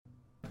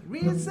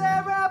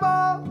Reset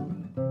Rebel.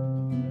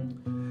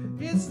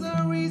 It's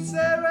the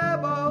Reset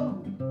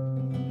Rebel.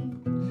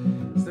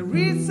 It's the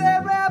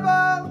Reset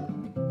Rebel.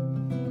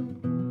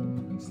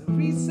 It's the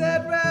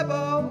Reset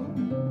Rebel.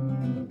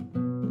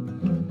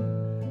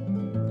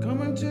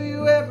 Coming to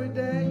you every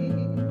day.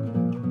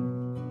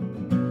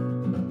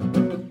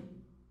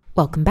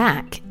 Welcome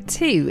back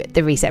to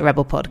the Reset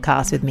Rebel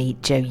podcast with me,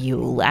 Jo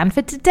Yule. And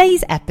for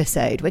today's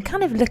episode, we're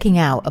kind of looking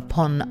out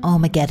upon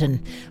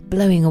Armageddon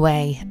blowing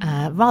away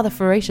rather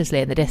ferociously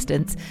in the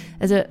distance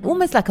as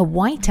almost like a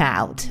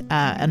whiteout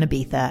on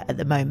Ibiza at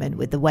the moment,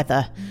 with the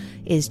weather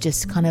is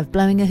just kind of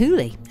blowing a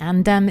hoolie.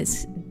 And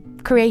it's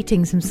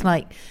creating some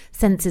slight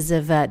senses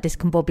of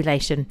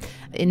discombobulation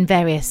in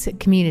various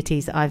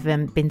communities I've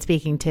been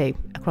speaking to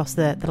across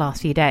the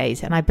last few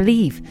days, and I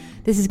believe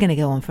this is going to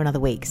go on for another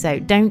week, so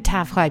don't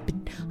have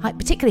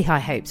particularly high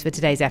hopes for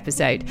today's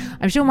episode.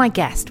 I'm sure my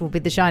guest will be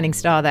the shining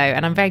star though,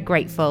 and I'm very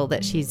grateful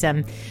that she's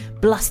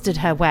blustered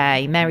her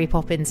way Mary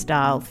Poppins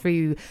style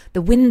through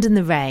the wind and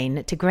the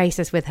rain to grace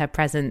us with her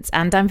presence.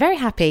 And I'm very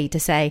happy to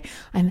say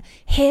I'm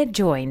here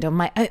joined on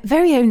my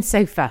very own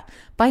sofa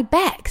by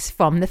Bex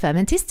from the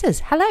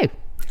Fermentistas. Hello.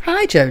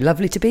 Hi Jo,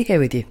 lovely to be here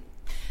with you.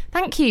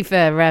 Thank you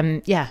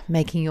for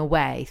making your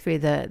way through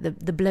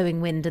the blowing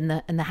wind and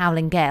the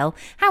howling gale.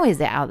 How is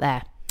it out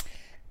there?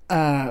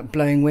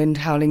 Blowing wind,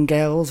 howling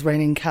gales,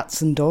 raining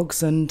cats and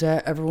dogs, and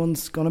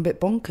everyone's gone a bit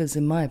bonkers,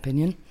 in my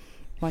opinion,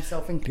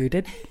 myself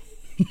included.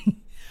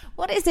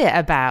 What is it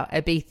about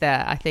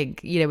Ibiza? I think,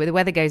 when the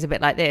weather goes a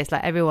bit like this,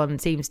 like everyone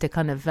seems to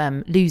kind of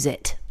lose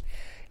it.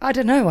 I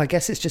don't know. I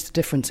guess it's just a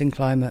difference in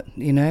climate,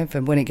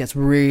 From when it gets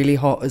really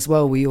hot as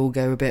well, we all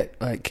go a bit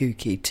like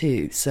kooky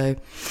too. So,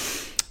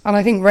 and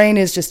I think rain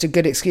is just a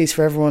good excuse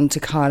for everyone to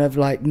kind of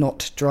like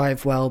not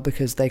drive well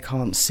because they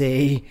can't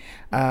see,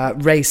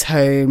 race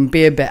home,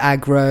 be a bit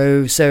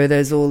aggro. So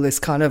there's all this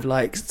kind of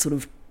like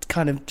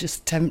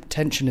just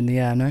tension in the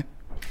air, no?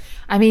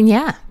 I mean,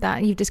 yeah,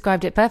 that you've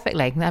described it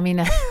perfectly. I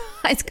mean,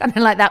 it's kind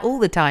of like that all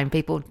the time.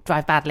 People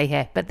drive badly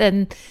here, but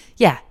then,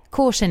 yeah.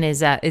 Caution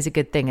is a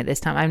good thing at this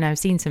time. I mean, I've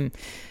seen some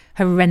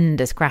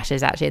horrendous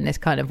crashes actually in this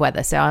kind of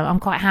weather, so I'm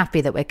quite happy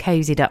that we're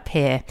cozied up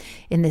here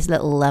in this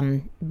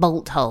little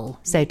bolt hole,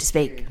 so to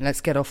speak. Let's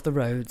get off the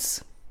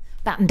roads.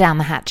 Batten down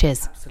the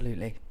hatches.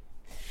 Absolutely.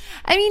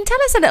 I mean,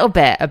 tell us a little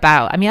bit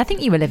about, I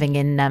think you were living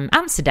in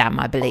Amsterdam,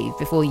 I believe,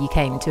 before you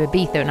came to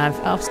Ibiza, and I've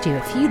asked you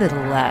a few little,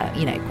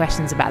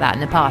 questions about that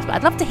in the past, but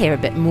I'd love to hear a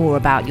bit more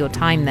about your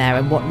time there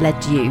and what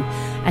led you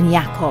and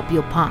Jacob,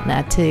 your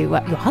partner,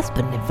 your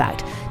husband, in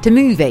fact, to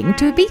moving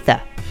to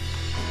Ibiza.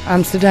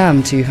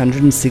 Amsterdam,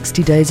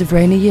 260 days of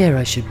rain a year.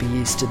 I should be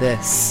used to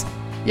this.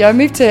 Yeah, I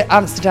moved to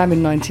Amsterdam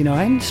in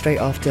 99, straight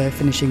after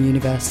finishing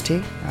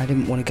university. I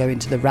didn't want to go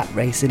into the rat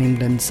race in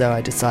England, so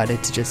I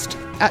decided to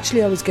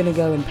I was going to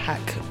go and pack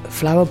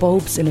flower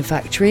bulbs in a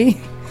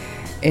factory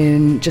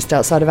just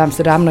outside of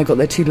Amsterdam, and I got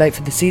there too late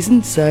for the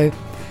season, so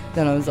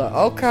then I was like,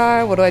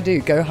 okay, what do?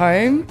 Go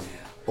home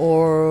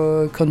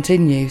or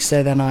continue?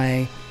 So then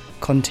I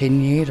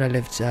continued. I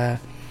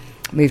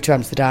moved to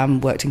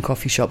Amsterdam, worked in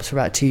coffee shops for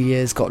about 2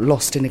 years, got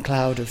lost in a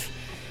cloud of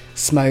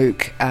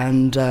smoke,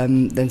 and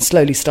then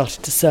slowly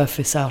started to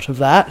surface out of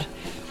that.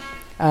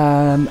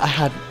 I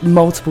had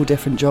multiple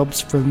different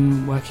jobs,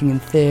 from working in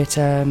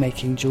theatre,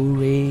 making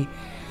jewellery,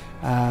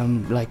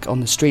 like on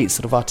the streets,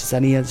 sort of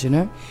artisanias,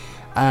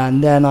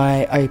 and then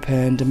I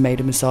opened and made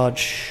a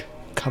massage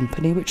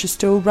company, which is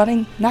still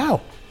running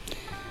now.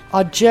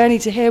 Our journey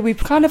to here, we've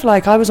kind of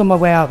I was on my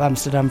way out of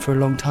Amsterdam for a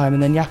long time,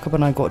 and then Jacob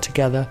and I got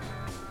together,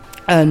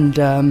 and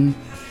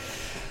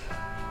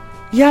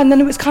and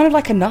then it was kind of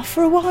like enough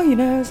for a while, It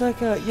was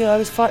like, I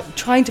was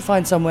trying to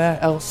find somewhere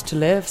else to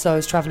live, so I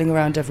was travelling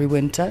around every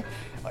winter,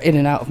 in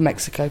and out of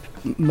Mexico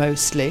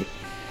mostly.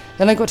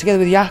 Then I got together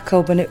with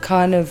Jacob, and it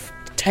kind of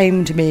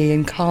tamed me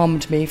and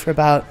calmed me for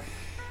about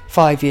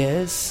 5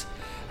 years.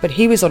 But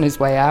he was on his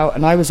way out,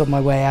 and I was on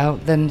my way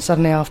out. Then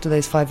suddenly after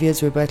those 5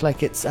 years, we were both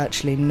like, it's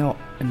actually not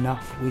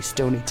enough, we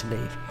still need to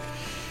leave.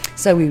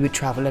 So we would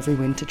travel every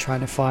winter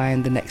trying to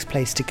find the next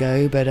place to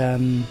go, but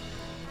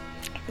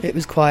it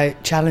was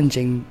quite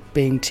challenging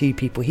being two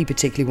people. He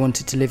particularly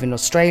wanted to live in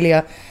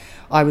Australia.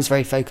 I was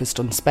very focused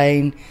on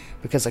Spain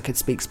because I could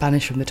speak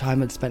Spanish from the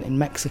time I'd spent in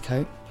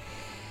Mexico.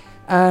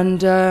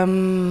 And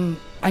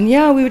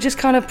we were just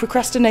kind of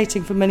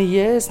procrastinating for many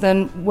years.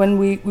 Then when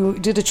we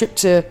did a trip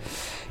to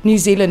New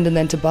Zealand and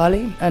then to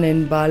Bali, and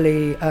in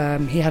Bali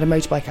he had a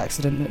motorbike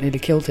accident that nearly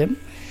killed him.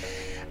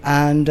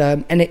 And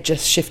it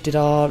just shifted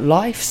our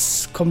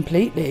lives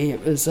completely.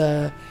 It was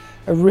a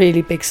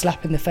really big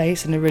slap in the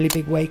face and a really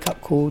big wake-up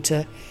call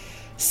to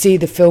see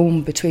the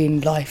film between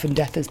life and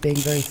death as being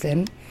very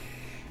thin.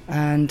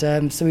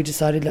 And so we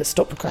decided, let's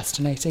stop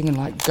procrastinating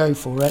and go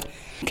for it.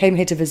 Came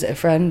here to visit a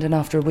friend, and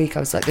after a week I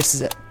was like, this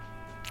is it.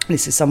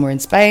 This is somewhere in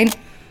Spain.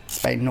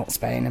 Spain, not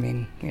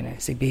Spain,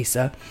 it's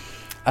Ibiza.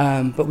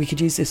 But we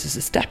could use this as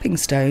a stepping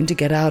stone to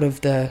get out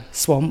of the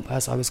swamp,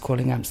 as I was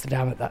calling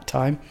Amsterdam at that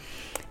time.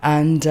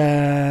 And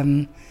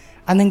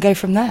then go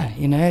from there.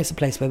 It's a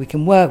place where we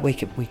can work, we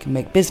can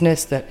make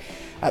business that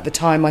at the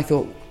time I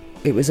thought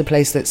It was a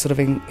place that sort of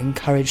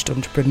encouraged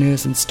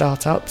entrepreneurs and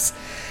startups.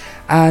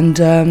 And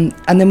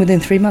then within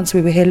 3 months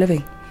we were here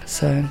living.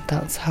 So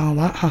that's how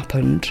that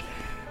happened.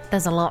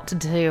 There's a lot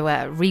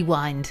to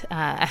rewind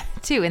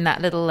to in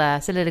that little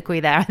soliloquy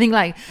there. I think,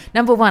 like,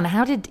 number one,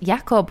 how did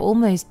Jakob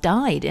almost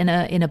died in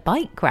a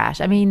bike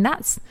crash? I mean,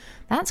 that's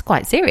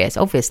quite serious,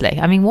 obviously.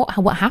 I mean,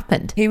 what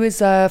happened? He was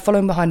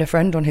following behind a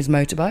friend on his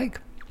motorbike.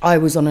 I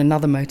was on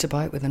another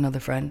motorbike with another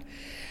friend.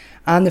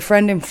 And the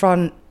friend in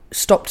front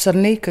stopped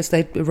suddenly because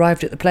they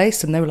arrived at the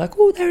place and they were like,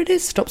 oh, there it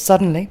is, stopped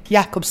suddenly.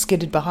 Jakob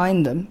skidded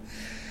behind them.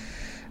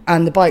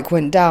 And the bike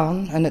went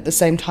down, and at the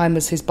same time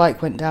as his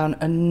bike went down,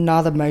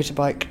 another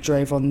motorbike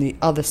drove on the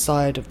other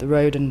side of the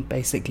road and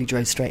basically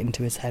drove straight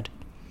into his head.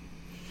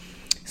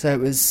 So it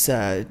was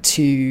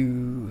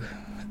 2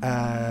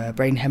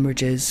 brain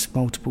hemorrhages,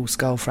 multiple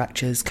skull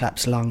fractures,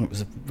 collapsed lung. It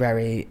was a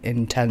very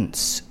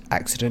intense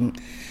accident.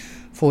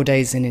 4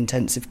 days in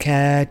intensive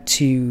care,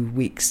 2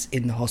 weeks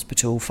in the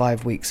hospital,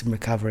 5 weeks in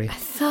recovery. I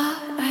thought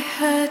I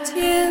heard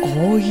you.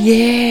 Oh,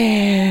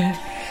 yeah.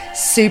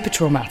 Super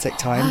traumatic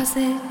time. Was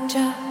it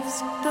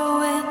just the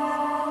wind?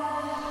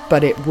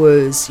 But it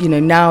was,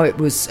 now it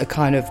was a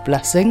kind of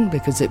blessing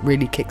because it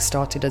really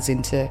kick-started us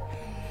into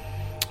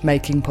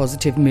making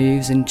positive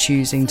moves and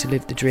choosing to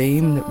live the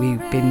dream that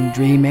we've been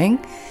dreaming.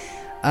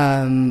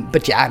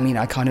 But yeah, I mean,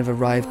 I kind of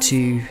arrived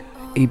to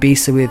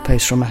Ibiza with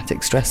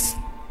post-traumatic stress,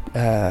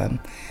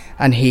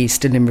 and he's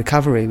still in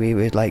recovery. We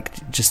were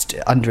like just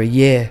under a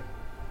year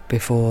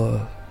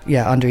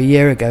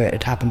ago it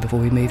had happened before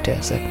we moved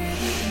here, so...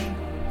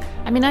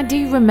 I mean, I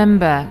do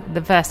remember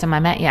the first time I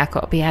met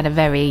Jakob, he had a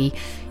very,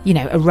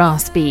 a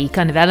raspy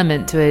kind of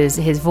element to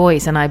his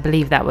voice, and I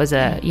believe that was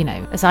a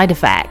side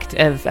effect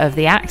of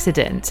the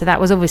accident. So that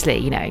was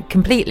obviously,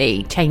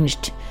 completely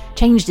changed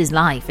his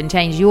life and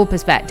changed your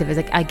perspective as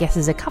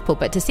a couple.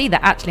 But to see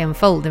that actually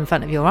unfold in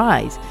front of your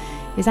eyes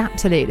is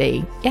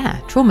absolutely,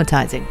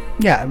 traumatizing.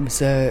 Yeah,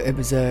 it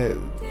was a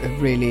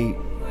really,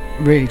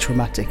 really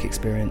traumatic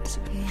experience,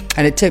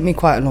 and it took me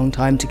quite a long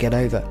time to get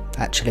over,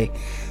 actually.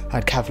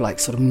 I'd have like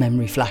sort of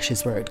memory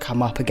flashes where it'd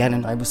come up again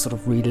and I was sort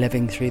of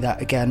reliving through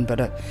that again, but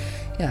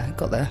I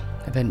got there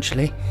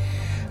eventually.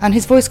 And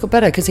his voice got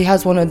better because he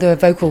has one of the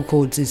vocal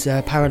cords is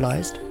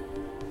paralysed,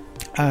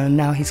 and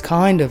now he's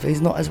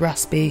not as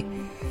raspy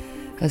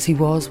as he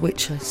was,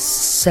 which I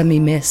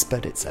semi-miss,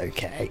 but it's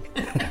okay.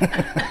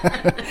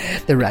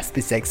 The raspy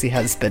sexy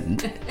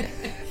husband.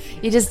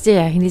 He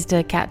needs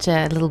to catch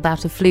a little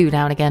bout of flu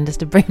now and again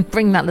just to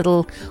bring that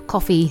little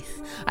coffee.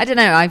 I don't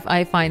know,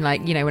 I find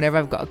like, whenever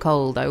I've got a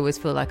cold, I always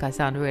feel like I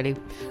sound really,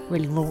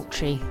 really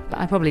raunchy, but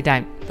I probably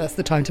don't. That's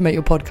the time to make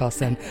your podcast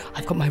then.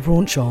 I've got my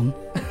raunch on.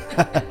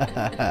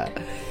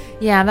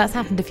 Yeah, that's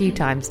happened a few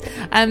times.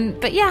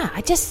 But yeah,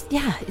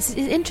 it's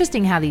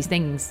interesting how these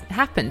things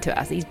happen to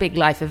us, these big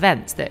life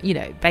events that,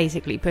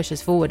 basically push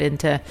us forward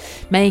into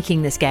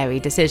making the scary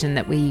decision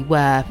that we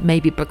were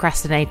maybe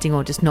procrastinating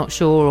or just not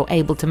sure or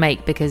able to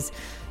make because,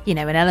 an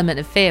element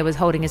of fear was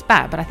holding us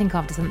back. But I think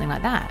after something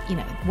like that,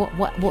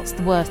 what's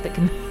the worst that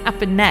can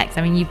happen next?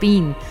 I mean, you've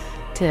been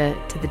to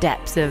the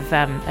depths of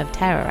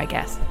terror, I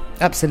guess.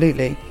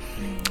 Absolutely.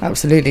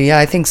 Yeah,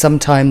 I think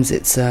sometimes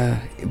it's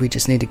we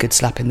just need a good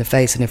slap in the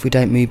face, and if we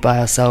don't move by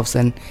ourselves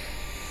and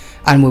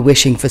we're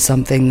wishing for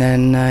something,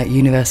 then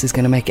universe is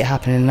going to make it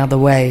happen in another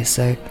way.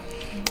 So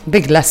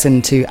big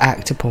lesson to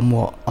act upon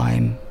what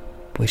I'm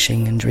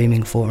wishing and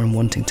dreaming for and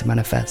wanting to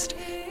manifest.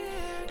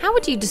 How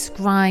would you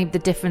describe the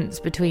difference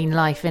between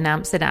life in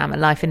Amsterdam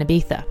and life in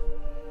Ibiza?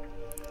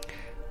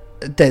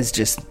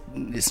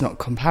 It's not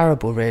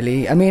comparable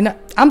really. I mean,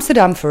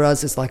 Amsterdam for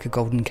us is like a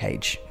golden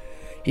cage.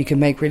 You can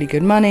make really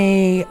good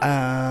money,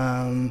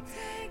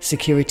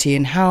 security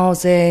in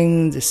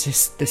housing, the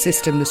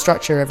system, the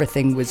structure,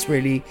 everything was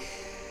really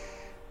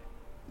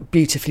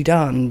beautifully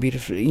done.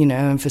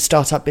 And for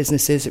startup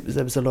businesses,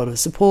 there was a lot of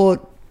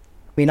support.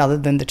 I mean, other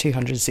than the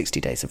 260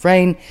 days of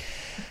rain,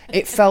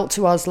 it felt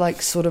to us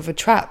like sort of a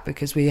trap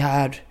because we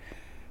had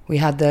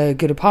the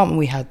good apartment,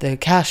 we had the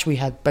cash, we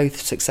had both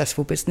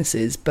successful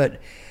businesses,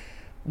 but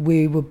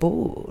we were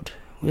bored.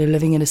 We were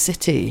living in a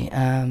city.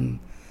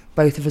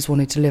 Both of us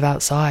wanted to live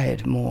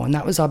outside more, and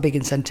that was our big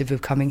incentive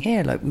of coming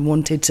here. Like, we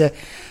wanted to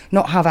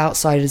not have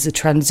outside as a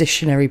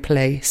transitionary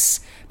place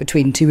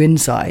between two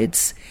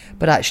insides,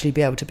 but actually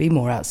be able to be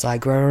more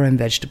outside, grow our own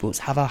vegetables,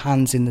 have our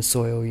hands in the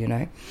soil,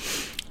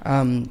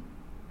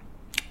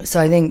 So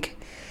I think,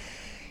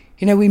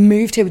 we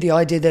moved here with the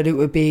idea that it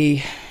would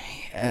be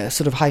a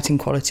sort of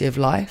heightened quality of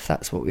life.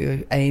 That's what we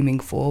were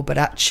aiming for, but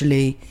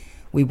actually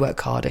we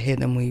work harder here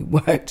than we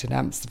worked in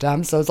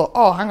Amsterdam. So I was like,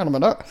 oh, hang on a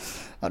minute.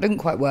 That didn't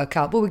quite work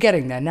out, but we're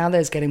getting there. Now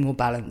there's getting more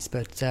balance.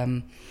 But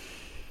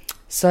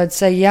so I'd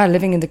say,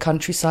 living in the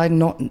countryside,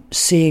 not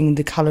seeing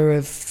the colour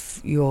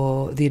of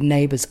the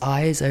neighbour's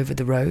eyes over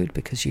the road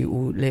because you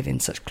all live in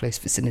such close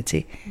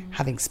vicinity,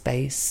 having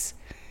space,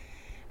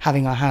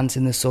 having our hands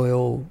in the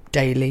soil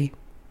daily.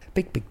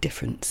 Big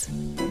difference.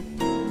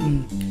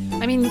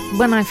 I mean,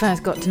 when I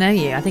first got to know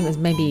you, I think it was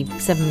maybe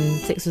 6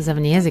 or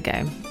 7 years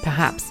ago,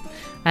 perhaps.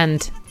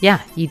 And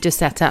yeah, you just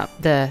set up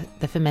the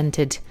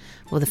fermented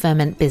or the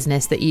ferment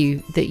business that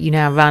you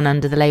now run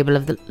under the label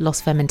of the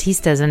Los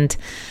Fermentistas. And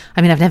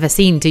I mean, I've never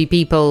seen two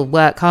people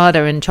work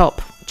harder and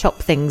chop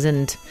things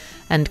and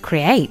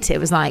create. It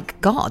was like,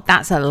 God,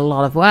 that's a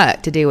lot of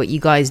work to do what you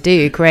guys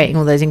do, creating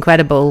all those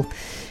incredible,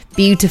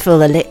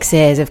 beautiful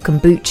elixirs of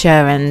kombucha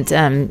and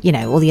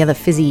all the other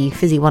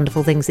fizzy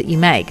wonderful things that you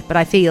make. But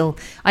I feel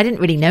I didn't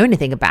really know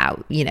anything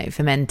about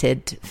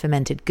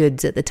fermented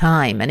goods at the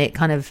time, and it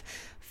kind of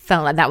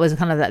felt like that was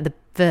kind of like the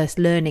first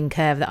learning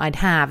curve that I'd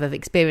have of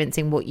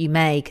experiencing what you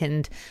make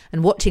and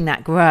watching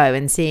that grow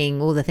and seeing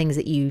all the things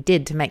that you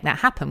did to make that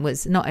happen.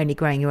 Was not only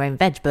growing your own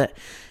veg, but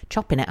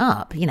chopping it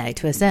up,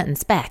 to a certain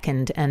spec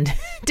and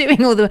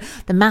doing all the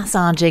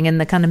massaging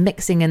and the kind of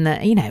mixing and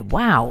the,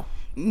 wow.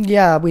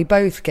 Yeah, we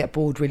both get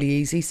bored really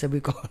easy, so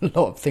we've got a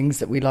lot of things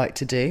that we like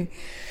to do.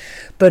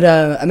 But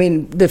I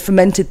mean, the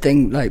fermented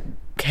thing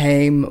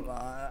came,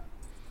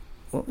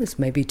 what was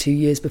maybe 2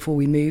 years before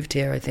we moved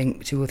here, I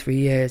think 2 or 3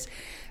 years.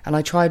 And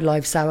I tried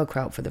live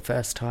sauerkraut for the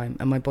first time,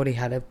 and my body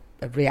had a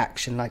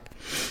reaction like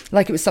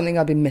it was something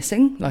I'd been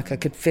missing. Like I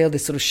could feel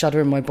this sort of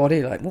shudder in my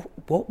body, like,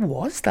 what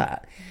was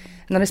that?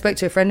 And then I spoke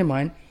to a friend of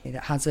mine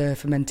that has a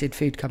fermented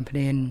food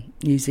company in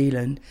New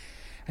Zealand,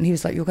 and he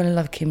was like, you're going to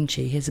love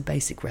kimchi. Here's a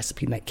basic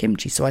recipe, make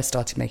kimchi. So I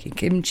started making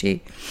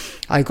kimchi.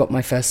 I got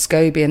my first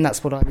SCOBY, and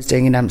that's what I was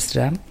doing in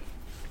Amsterdam.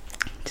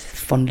 Just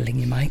fondling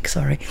your mic,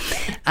 sorry.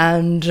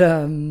 And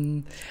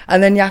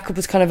then Jakob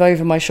was kind of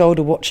over my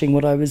shoulder watching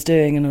what I was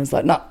doing, and I was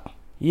like, no,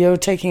 you're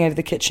taking over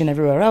the kitchen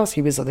everywhere else.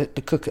 He was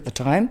the cook at the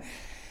time.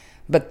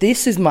 But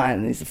this is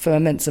mine. These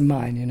ferments are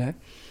mine,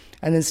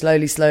 And then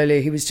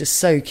slowly, he was just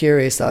so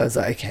curious that I was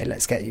like, okay,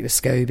 let's get you a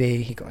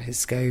SCOBY. He got his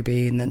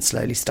SCOBY and then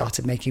slowly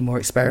started making more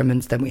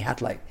experiments. Then we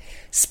had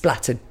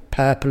splattered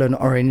purple and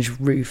orange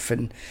roof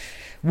and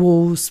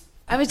walls.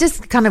 I was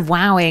just kind of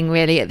wowing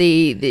really at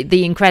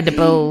the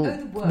incredible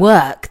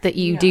work that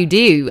you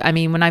do. I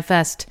mean, when I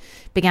first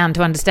began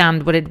to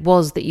understand what it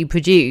was that you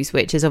produce,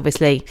 which is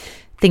obviously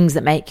things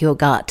that make your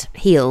gut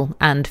heal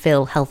and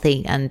feel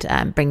healthy and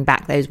bring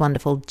back those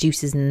wonderful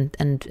juices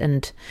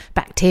and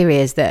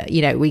bacteria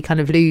that we kind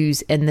of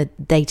lose in the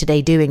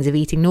day-to-day doings of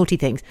eating naughty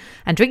things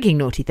and drinking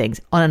naughty things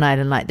on an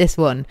island like this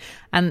one.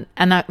 And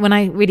when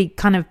I really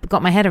kind of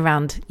got my head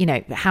around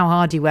how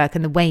hard you work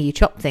and the way you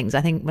chop things,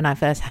 I think when I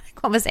first had a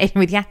conversation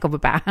with Jakob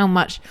about how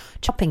much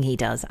chopping he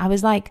does, I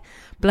was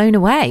blown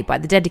away by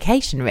the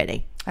dedication,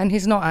 really. And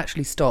he's not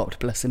actually stopped,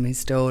 bless him. He's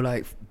still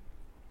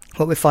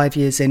we're 5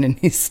 years in and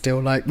he's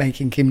still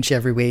making kimchi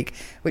every week,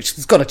 which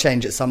has got to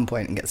change at some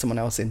point and get someone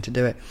else in to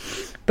do it.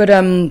 But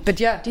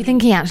yeah. Do you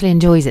think he actually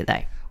enjoys it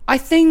though? I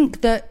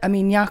think that,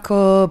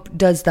 Jakob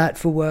does that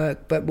for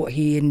work, but what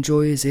he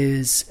enjoys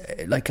is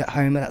at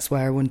home, and that's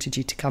where I wanted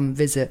you to come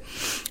visit.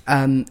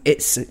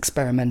 It's an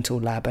experimental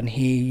lab, and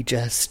he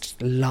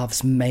just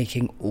loves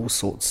making all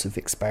sorts of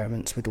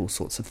experiments with all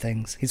sorts of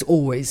things. He's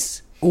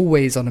always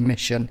on a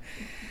mission.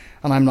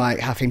 And I'm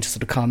having to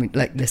sort of calm him,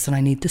 listen,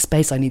 I need the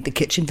space, I need the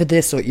kitchen for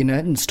this, or,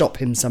 and stop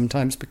him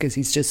sometimes because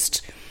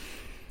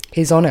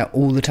he's on it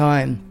all the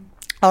time.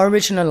 Our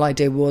original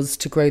idea was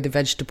to grow the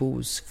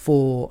vegetables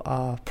for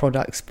our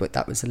products, but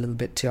that was a little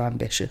bit too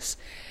ambitious.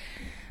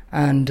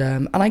 And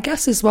I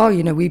guess as well,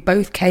 we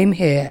both came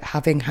here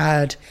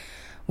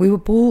we were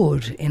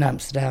bored in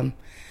Amsterdam.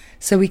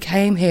 So we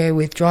came here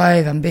with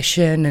drive,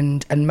 ambition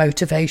and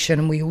motivation,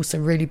 and we also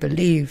really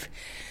believed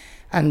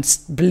and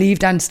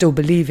still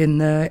believe in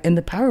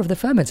the power of the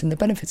ferment and the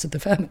benefits of the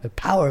ferment, the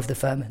power of the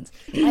ferment.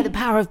 By the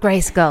power of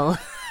Grayskull.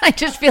 I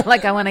just feel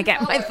like I want to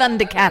get my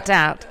Thundercat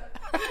out.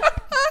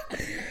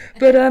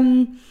 But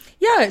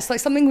yeah, it's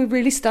something we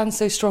really stand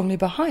so strongly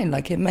behind.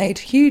 It made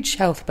huge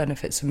health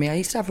benefits for me. I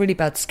used to have really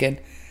bad skin,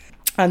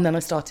 and then I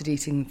started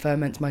eating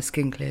ferments. My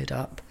skin cleared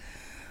up,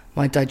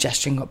 my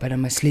digestion got better,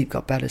 my sleep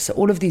got better. So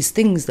all of these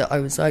things that I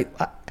was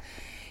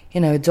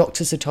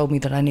doctors had told me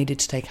that I needed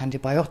to take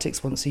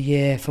antibiotics once a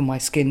year for my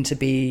skin to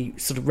be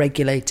sort of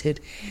regulated.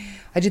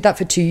 I did that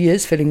for 2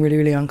 years, feeling really,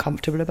 really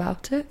uncomfortable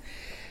about it.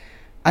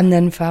 And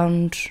then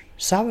found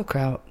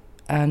sauerkraut.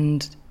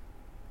 And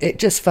it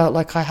just felt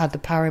like I had the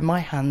power in my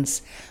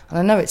hands. And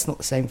I know it's not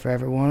the same for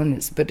everyone,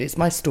 but it's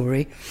my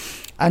story.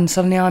 And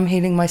suddenly I'm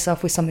healing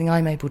myself with something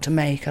I'm able to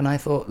make. And I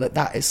thought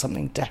that is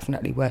something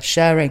definitely worth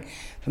sharing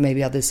for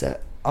maybe others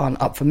that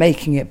aren't up for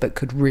making it but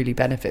could really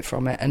benefit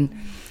from it. And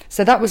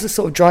so that was a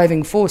sort of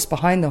driving force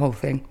behind the whole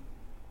thing.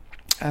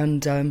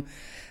 And then,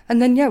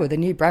 with a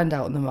new brand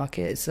out on the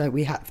market, it's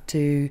we have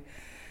to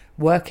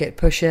work it,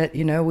 push it.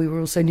 We were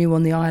also new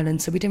on the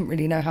island, so we didn't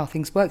really know how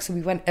things work. So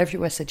we went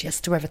everywhere, said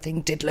yes to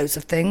everything, did loads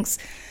of things.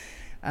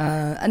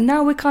 And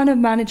now we're kind of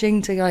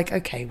managing to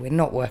okay, we're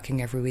not working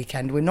every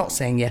weekend. We're not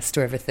saying yes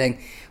to everything.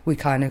 We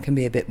kind of can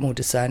be a bit more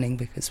discerning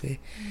because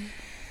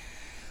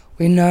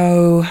we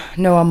know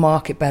our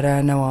market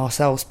better, know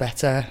ourselves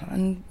better,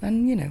 and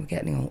we're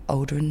getting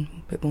older and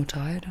a bit more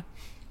tired.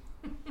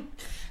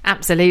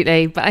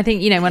 Absolutely. But I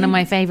think, one of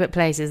my favourite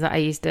places that I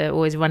used to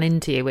always run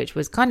into, which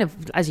was kind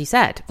of, as you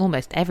said,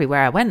 almost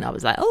everywhere I went, I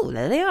was like, oh,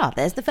 there they are.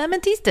 There's the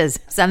Fermentistas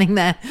selling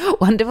their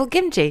wonderful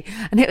kimchi.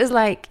 And it was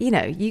like,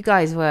 you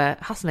guys were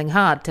hustling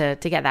hard to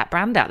get that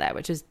brand out there,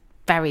 which was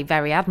very,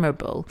 very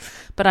admirable.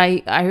 But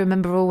I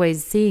remember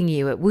always seeing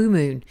you at Woo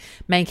Moon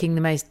making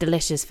the most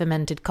delicious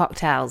fermented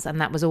cocktails, and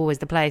that was always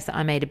the place that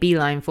I made a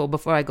beeline for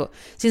as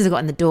soon as I got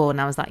in the door.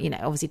 And I was like,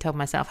 obviously told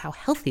myself how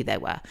healthy they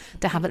were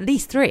to have at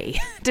least 3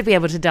 to be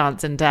able to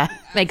dance and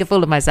make a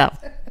fool of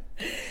myself.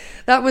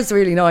 That was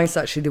really nice,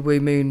 actually, the Woo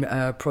Moon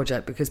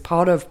project, because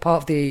part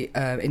of the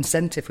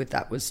incentive with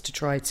that was to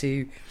try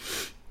to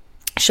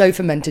show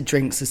fermented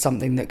drinks as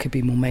something that could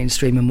be more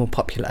mainstream and more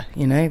popular,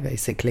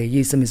 basically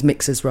use them as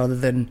mixers rather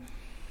than,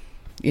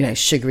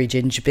 sugary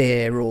ginger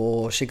beer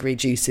or sugary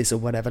juices or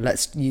whatever.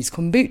 Let's use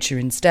kombucha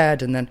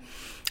instead. And then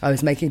I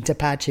was making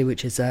tepache,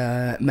 which is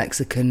a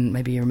Mexican,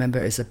 maybe you remember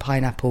it as a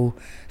pineapple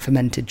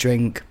fermented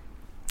drink,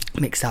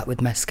 mixed out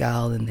with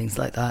mezcal and things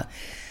like that.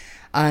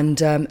 And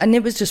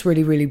it was just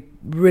really, really,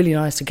 really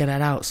nice to get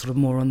it out sort of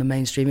more on the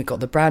mainstream. It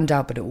got the brand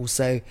out, but it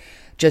also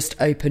just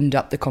opened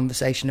up the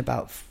conversation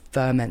about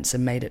ferments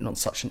and made it not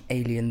such an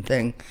alien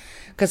thing.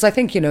 Because I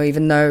think,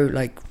 even though,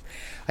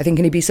 I think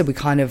in Ibiza we're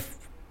kind of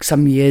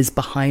some years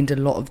behind a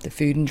lot of the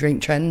food and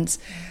drink trends,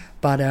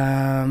 but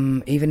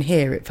even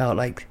here it felt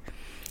like,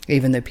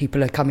 even though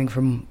people are coming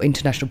from,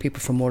 international people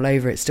from all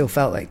over, it still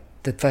felt like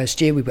the first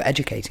year we were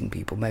educating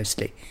people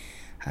mostly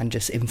and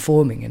just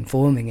informing,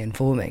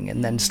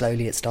 and then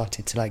slowly it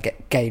started to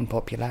gain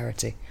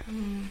popularity.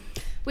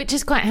 Which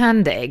is quite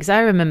handy, because I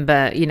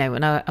remember,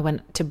 when I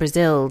went to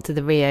Brazil to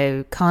the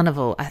Rio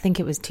Carnival, I think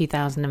it was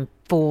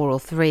 2004 or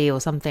 3 or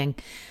something,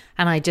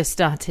 and I just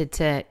started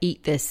to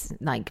eat this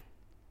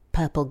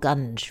purple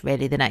gunge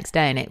really the next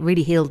day, and it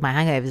really healed my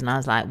hangovers, and I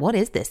was like, what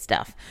is this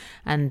stuff?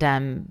 And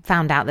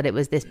found out that it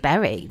was this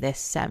berry,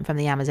 from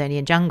the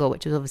Amazonian jungle,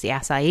 which was obviously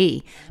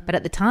acai, but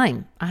at the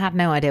time I had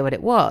no idea what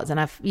it was, and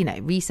I've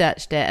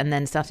researched it and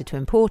then started to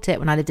import it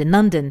when I lived in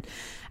London.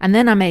 And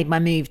then I made my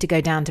move to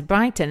go down to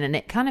Brighton, and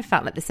it kind of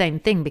felt like the same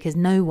thing, because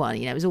no one,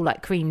 it was all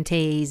like cream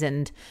teas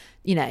and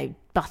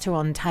butter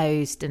on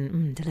toast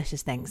and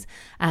delicious things,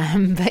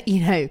 but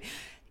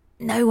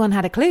no one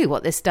had a clue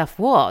what this stuff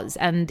was.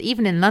 And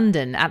even in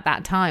London at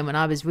that time, when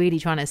I was really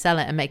trying to sell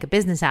it and make a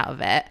business out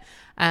of it,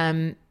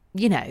 and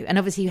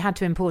obviously you had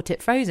to import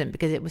it frozen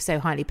because it was so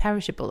highly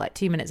perishable, like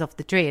 2 minutes off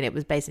the tree and it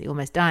was basically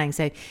almost dying.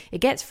 So it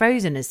gets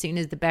frozen as soon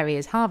as the berry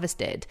is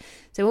harvested.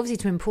 So obviously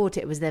to import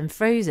it was then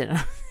frozen.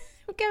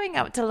 Going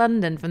up to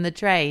London from the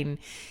train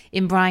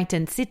in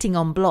Brighton, sitting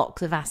on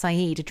blocks of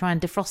acai to try and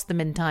defrost them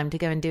in time to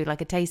go and do a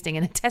tasting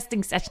and a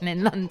testing session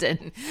in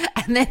London,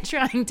 and then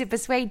trying to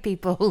persuade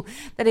people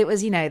that it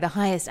was, the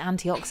highest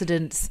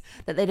antioxidants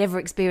that they'd ever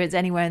experienced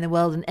anywhere in the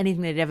world and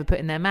anything they'd ever put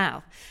in their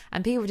mouth.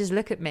 And people just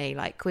look at me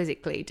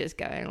quizzically, just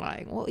going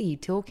what are you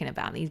talking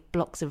about? These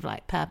blocks of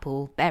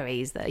purple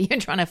berries that you're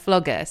trying to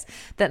flog us,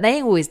 that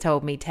they always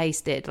told me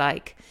tasted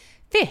like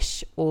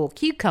fish or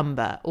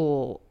cucumber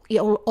or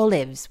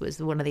olives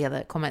was one of the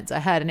other comments I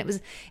heard. And it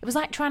was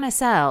like trying to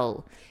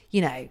sell,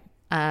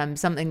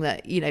 something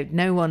that,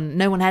 no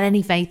one had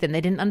any faith in. They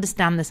didn't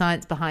understand the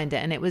science behind it.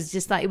 And it was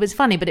just it was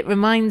funny, but it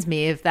reminds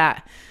me of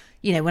that,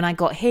 when I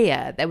got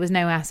here, there was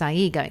no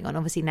acai going on.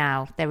 Obviously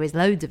now there is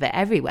loads of it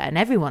everywhere and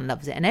everyone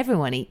loves it and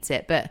everyone eats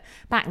it. But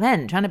back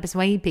then, trying to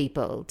persuade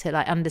people to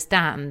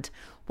understand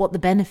what the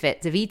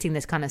benefits of eating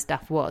this kind of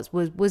stuff was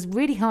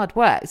really hard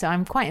work. So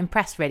I'm quite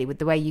impressed really with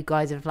the way you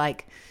guys have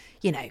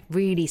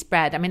really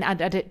spread. I mean, I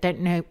don't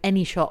know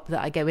any shop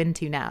that I go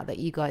into now that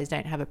you guys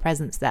don't have a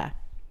presence there.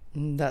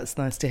 That's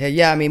nice to hear.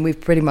 Yeah, I mean, we've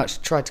pretty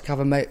much tried to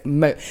cover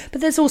but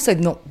there's also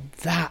not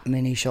that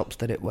many shops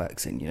that it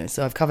works in,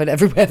 so I've covered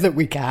everywhere that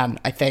we can,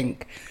 I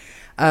think.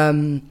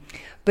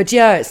 But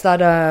yeah, it's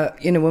that,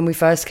 when we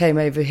first came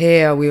over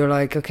here, we were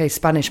like, okay,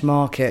 Spanish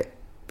market,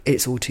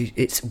 it's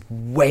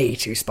way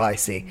too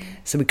spicy.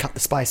 So we cut the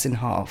spice in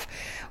half.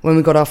 When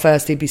we got our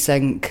first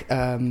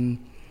Ibisenk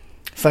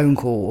phone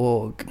call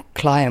or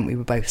client, we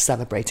were both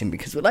celebrating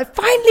because we're like,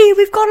 finally,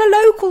 we've got a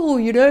local,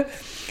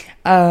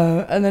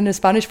 and then a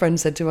Spanish friend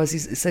said to us, he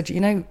said,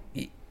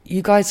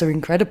 you guys are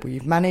incredible.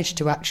 You've managed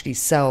to actually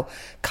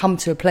come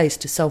to a place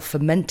to sell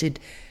fermented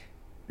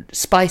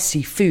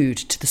spicy food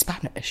to the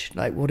Spanish.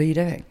 What are you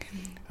doing?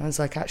 I was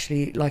like,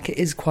 actually, it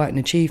is quite an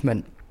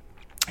achievement.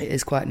 It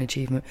is quite an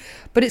achievement.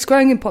 But it's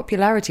growing in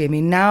popularity. I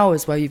mean, now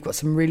as well, you've got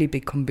some really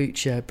big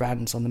kombucha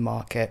brands on the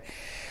market,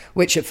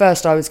 which at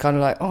first I was kind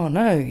of like, oh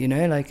no,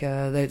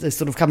 they're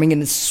sort of coming in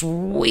and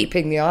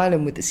sweeping the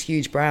island with this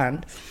huge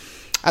brand.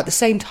 At the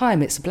same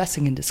time, it's a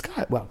blessing in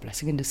disguise. Well,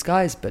 blessing in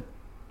disguise, but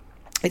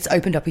it's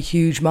opened up a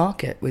huge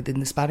market within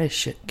the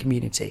Spanish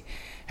community.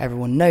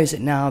 Everyone knows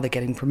it now. They're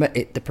getting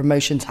the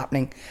promotions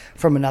happening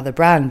from another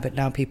brand, but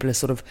now people are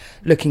sort of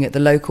looking at the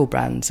local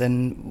brands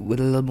and with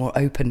a little more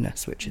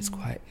openness, which is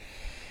quite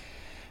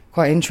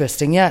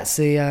interesting. Yeah,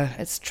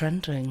 it's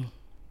trending.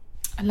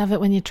 I love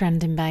it when you're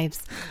trending,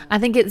 babes. I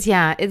think it's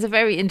a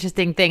very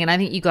interesting thing. And I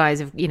think you guys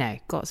have,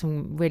 got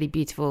some really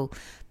beautiful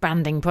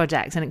branding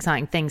projects and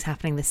exciting things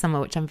happening this summer,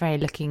 which I'm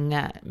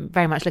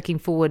very much looking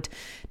forward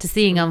to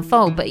seeing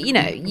unfold. But,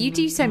 you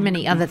do so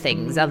many other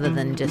things other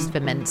than just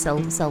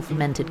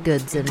self-fermented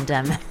goods and,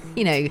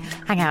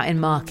 hang out in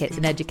markets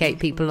and educate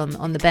people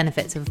on the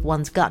benefits of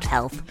one's gut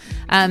health.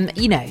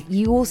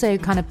 You also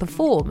kind of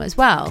perform as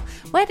well.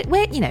 Where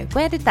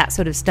did that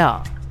sort of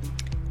start?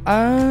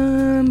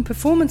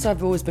 Performance,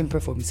 I've always been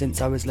performing since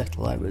I was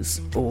little. I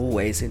was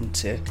always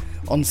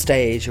on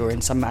stage or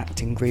in some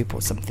acting group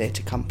or some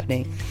theatre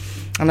company.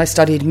 And I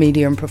studied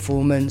media and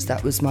performance.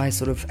 That was my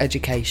sort of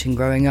education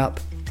growing up.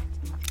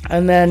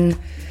 And then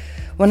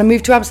when I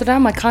moved to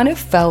Amsterdam, I kind of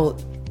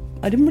felt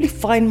I didn't really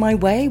find my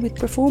way with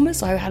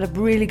performers. I had a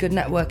really good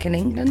network in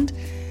England.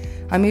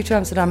 I moved to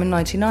Amsterdam in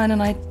 99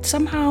 and I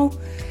somehow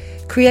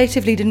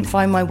creatively didn't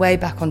find my way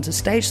back onto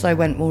stage, so I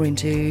went more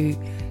into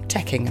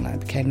teching and I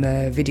became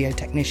a video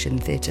technician,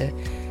 theatre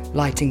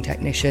lighting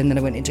technician. Then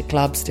I went into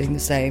clubs doing the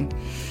same.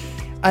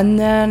 And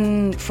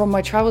then from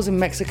my travels in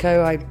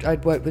Mexico,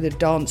 I'd worked with a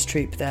dance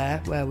troupe there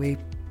where we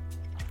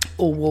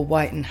all wore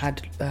white and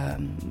had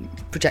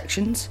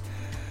projections,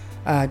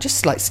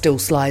 just like still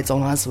slides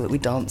on us that we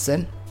dance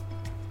in.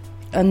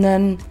 And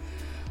then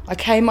I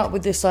came up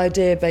with this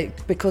idea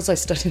because I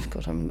studied,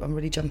 I'm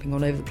really jumping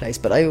all over the place,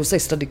 but I also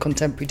studied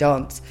contemporary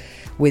dance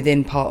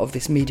within part of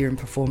this media and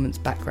performance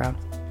background.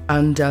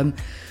 And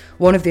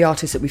one of the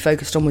artists that we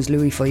focused on was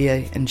Louis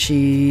Foyer, and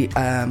she,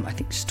 I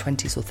think she's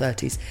 20s or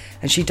 30s,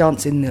 and she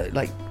danced in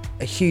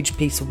a huge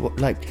piece of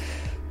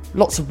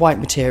lots of white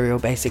material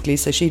basically.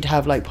 So she'd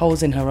have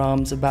poles in her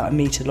arms about 1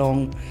 metre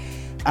long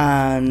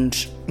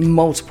and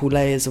multiple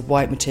layers of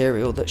white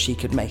material that she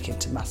could make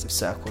into massive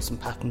circles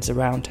and patterns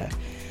around her.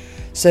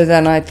 So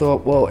then I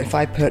thought, well, if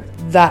I put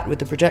that with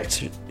the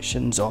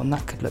projections on,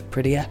 that could look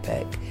pretty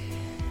epic.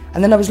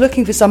 And then I was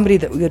looking for somebody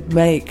that would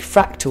make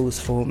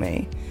fractals for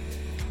me.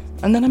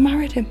 And then I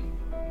married him.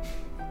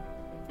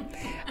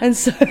 And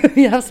so,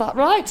 I was like,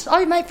 right,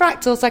 I make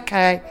fractals,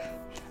 okay.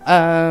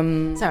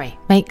 Sorry,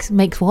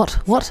 makes what?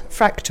 What?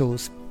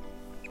 Fractals.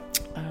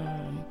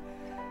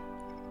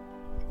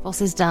 Was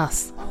ist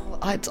das?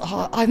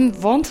 I'm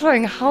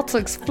wondering how to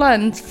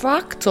explain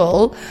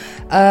fractal.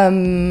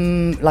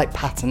 Like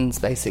patterns,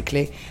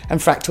 basically. And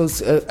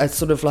fractals are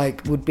sort of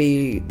would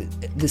be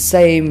the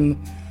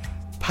same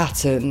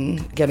pattern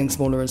getting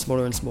smaller and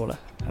smaller and smaller.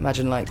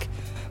 Imagine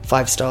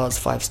 5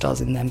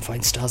 stars in them,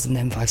 5 stars in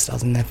them, 5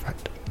 stars in them,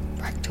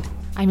 fractal.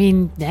 I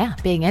mean, yeah,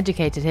 being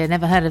educated here,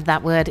 never heard of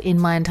that word in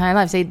my entire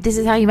life. So this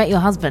is how you met your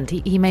husband.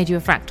 He made you a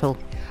fractal.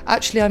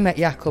 Actually, I met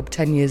Jacob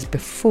 10 years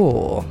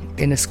before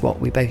in a squat.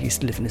 We both used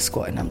to live in a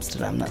squat in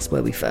Amsterdam. That's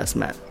where we first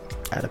met,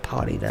 at a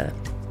party there.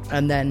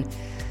 And then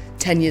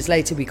 10 years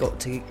later, we got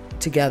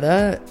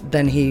together.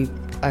 Then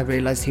I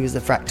realised he was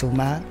the fractal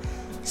man.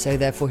 So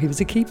therefore, he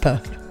was a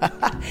keeper.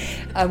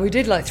 And we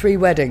did 3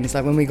 weddings.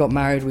 When we got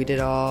married, we did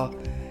our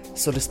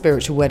sort of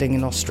spiritual wedding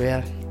in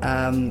Austria.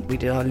 We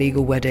did our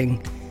legal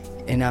wedding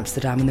in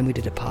Amsterdam, and then we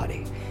did a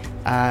party.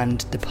 And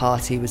the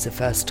party was the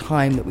first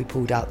time that we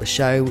pulled out the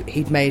show.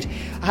 I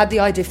had the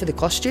idea for the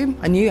costume.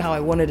 I knew how I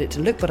wanted it to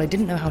look, but I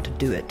didn't know how to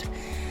do it.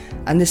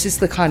 And this is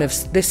the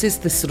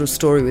sort of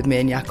story with me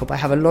and Jacob. I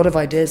have a lot of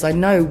ideas. I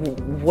know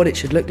what it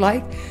should look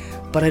like,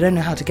 but I don't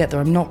know how to get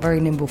there. I'm not very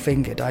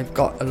nimble-fingered. I've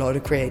got a lot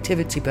of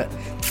creativity, but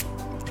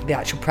the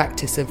actual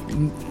practice of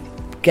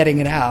getting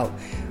it out,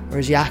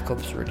 whereas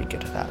Jacob's really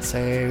good at that. So,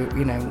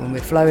 when we're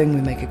flowing,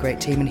 we make a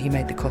great team, and he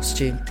made the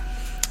costume.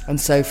 And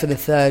so for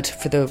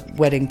the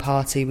wedding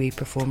party, we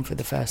performed for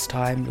the first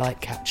time, Light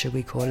Catcher,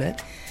 we call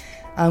it.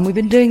 And we've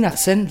been doing that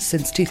since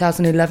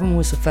 2011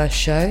 was the first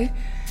show.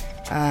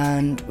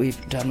 And we've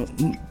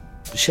done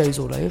shows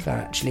all over,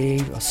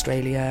 actually.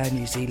 Australia,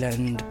 New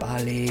Zealand,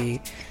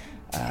 Bali,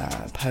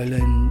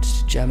 Poland,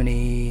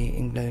 Germany,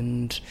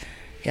 England.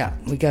 Yeah,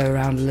 we go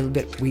around a little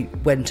bit. We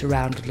went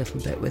around a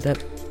little bit with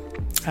it.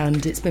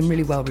 And it's been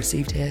really well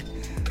received here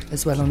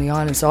as well on the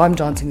island. So I'm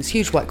dancing this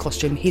huge white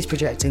costume, he's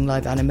projecting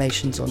live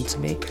animations onto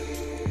me,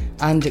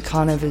 and it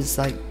kind of is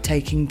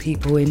taking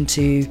people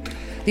into,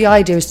 the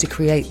idea is to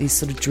create these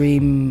sort of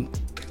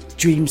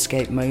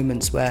dreamscape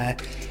moments where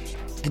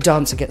the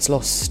dancer gets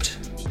lost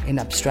in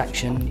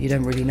abstraction. You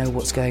don't really know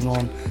what's going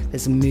on.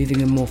 There's a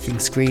moving and morphing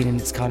screen, and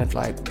it's kind of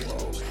whoa,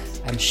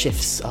 and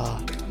shifts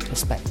our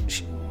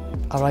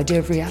idea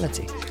of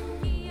reality.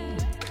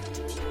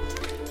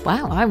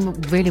 Wow, I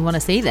really want to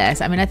see this.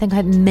 I mean, I think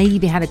I'd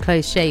maybe had a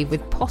close shave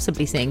with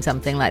possibly seeing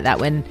something like that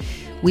when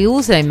we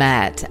also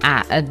met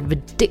at a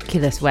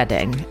ridiculous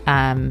wedding,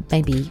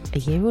 maybe a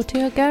year or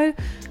 2 ago,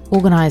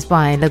 organised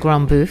by Le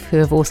Grand Bouffe, who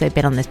have also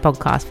been on this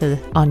podcast for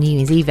our New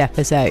Year's Eve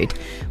episode,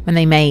 when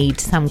they made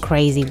some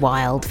crazy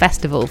wild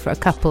festival for a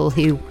couple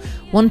who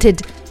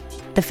wanted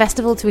the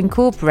festival to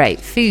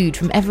incorporate food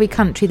from every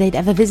country they'd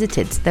ever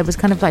visited. So there was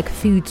kind of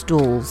food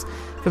stalls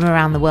from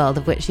around the world,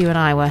 of which you and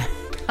I were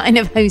kind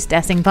of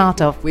hostessing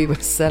part of. We were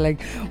selling,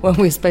 when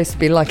we were supposed to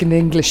be like an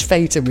English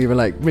fete, and we were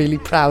like really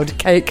proud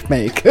cake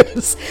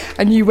makers,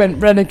 and you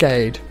went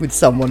renegade with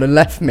someone and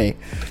left me.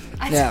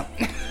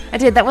 I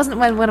did. That wasn't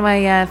one of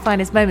my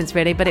finest moments,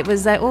 really, but it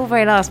was all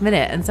very last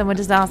minute, and someone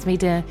just asked me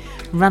to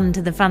run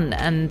to the front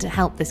and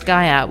help this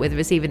guy out with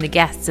receiving the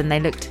guests, and they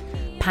looked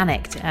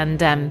panicked.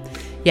 And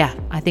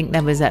I think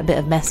there was a bit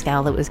of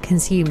mezcal that was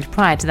consumed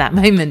prior to that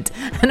moment,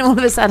 and all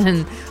of a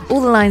sudden, all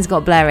the lines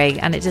got blurry,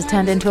 and it just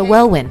turned into a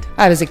whirlwind.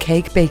 I was a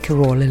cake baker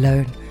all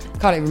alone.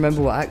 Can't even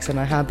remember what accent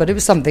I had, but it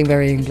was something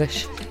very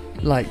English,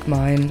 like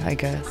mine, I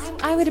guess.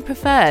 I would have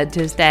preferred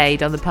to have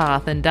stayed on the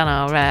path and done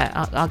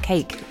our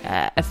cake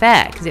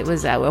affair, because it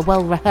was a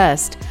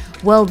well-rehearsed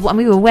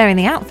we were wearing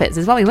the outfits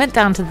as well. We went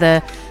down to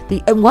the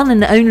one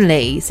and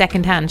only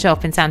second-hand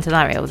shop in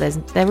Sant'Hilario.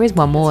 There is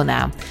one more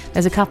now.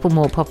 There's a couple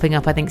more popping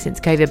up, I think, since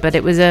COVID, but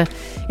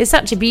it's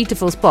such a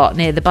beautiful spot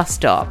near the bus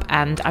stop,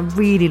 and I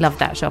really love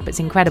that shop. It's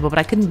incredible, but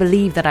I couldn't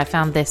believe that I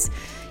found this,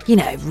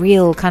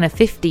 real kind of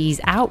 50s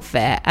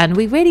outfit, and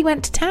we really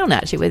went to town,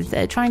 actually,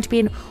 with trying to be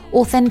an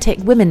authentic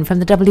women from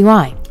the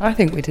WI. I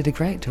think we did a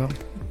great job.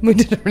 We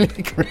did a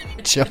really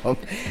great job.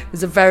 It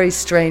was a very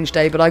strange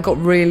day, but I got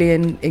really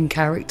in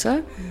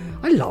character.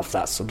 I love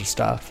that sort of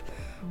stuff.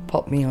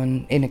 Pop me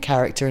in a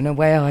character and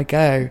away I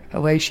go.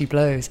 Away she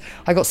blows.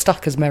 I got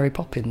stuck as Mary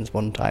Poppins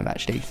one time,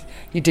 actually.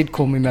 You did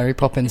call me Mary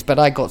Poppins, but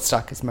I got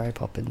stuck as Mary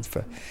Poppins.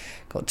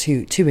 Got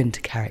too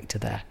into character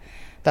there.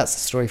 That's a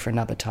story for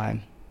another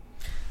time.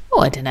 Oh,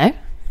 I don't know.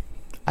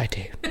 I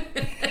do.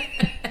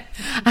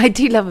 I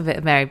do love a bit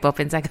of Mary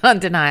Poppins, I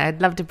can't deny.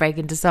 I'd love to break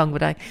into song,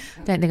 but I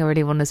don't think I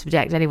really want to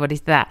subject anybody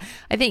to that.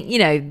 I think,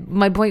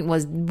 my point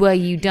was,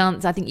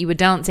 I think you were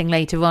dancing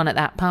later on at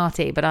that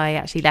party, but I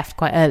actually left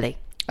quite early.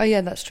 Oh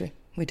yeah, that's true.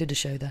 We did a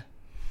show there.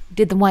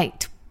 Did the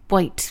white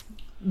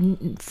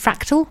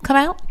fractal come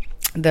out?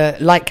 The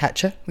light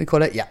catcher, we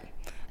call it, yeah.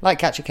 Light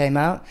catcher came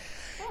out.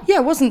 Yeah,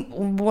 it wasn't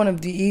one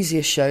of the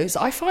easiest shows.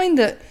 I find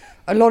that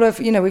a lot of,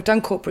 we've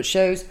done corporate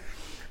shows.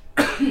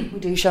 We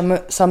do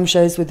some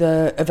shows with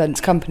events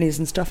companies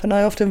and stuff, and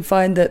I often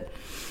find that,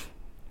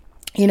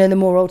 the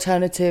more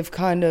alternative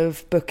kind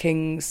of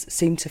bookings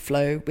seem to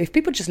flow. If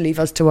people just leave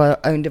us to our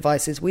own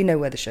devices, we know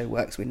where the show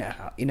works, we know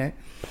how,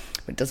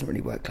 It doesn't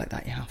really work like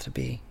that. You have to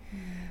be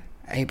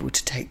able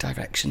to take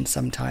direction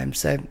sometimes.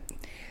 So,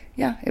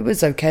 yeah, it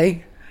was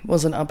okay. It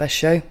wasn't our best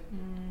show.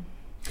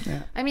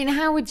 Yeah. I mean,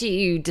 how would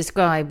you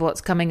describe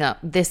what's coming up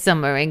this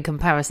summer in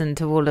comparison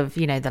to all of,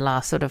 the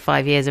last sort of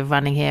 5 years of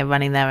running here,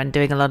 running there, and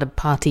doing a lot of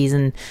parties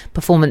and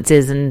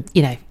performances and,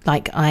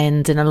 like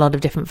irons in a lot of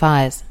different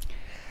fires?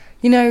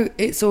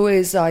 It's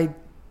always, I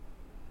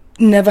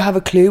never have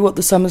a clue what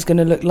the summer's going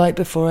to look like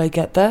before I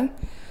get there.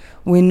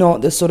 We're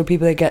not the sort of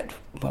people that get,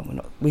 we're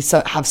not. We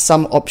have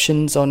some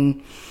options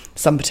on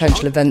some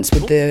potential events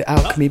with the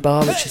Alchemy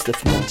Bar, which is the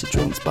fermented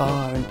drinks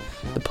bar, and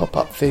the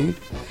pop-up food.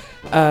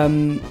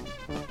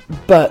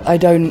 But I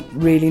don't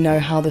really know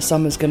how the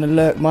summer's going to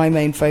look. Our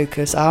main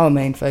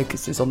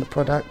focus is on the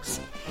products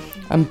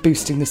and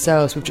boosting the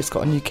sales. We've just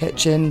got a new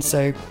kitchen,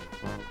 so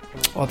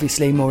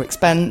obviously more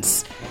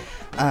expense.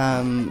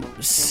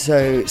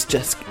 So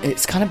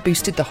it's kind of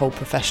boosted the whole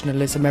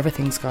professionalism.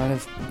 Everything's kind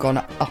of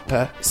gone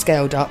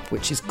scaled up,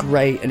 which is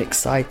great and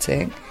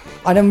exciting.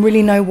 I don't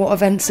really know what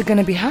events are going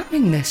to be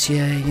happening this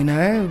year,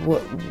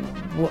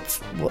 what's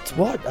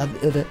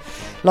what.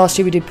 Last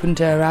year we did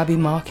Punta Arabi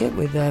Market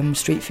with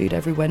street food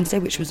every Wednesday,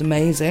 which was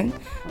amazing.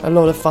 A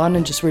lot of fun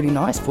and just really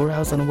nice. 4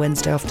 hours on a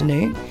Wednesday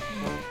afternoon,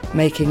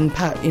 making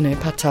pad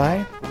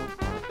thai.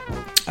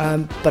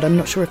 But I'm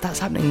not sure if that's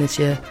happening this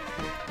year.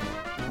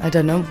 I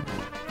don't know.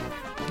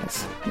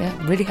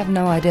 Really have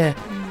no idea.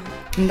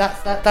 And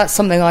that's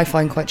something I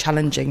find quite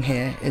challenging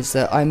here, is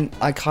that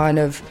I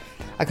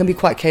can be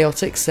quite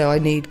chaotic, so I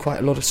need quite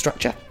a lot of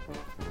structure.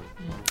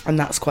 And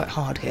that's quite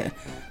hard here,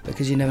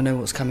 because you never know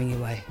what's coming your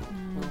way.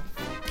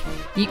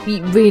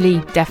 You really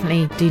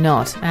definitely do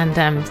not. And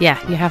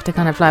you have to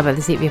kind of fly by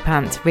the seat of your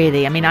pants,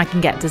 really. I mean, I can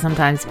get to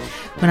sometimes,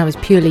 when I was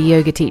purely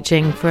yoga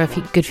teaching for a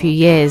good few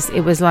years,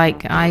 it was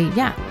like, I don't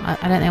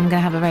think I'm going to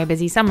have a very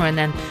busy summer, and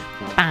then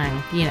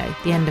bang,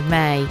 the end of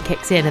May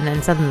kicks in, and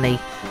then suddenly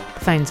the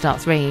phone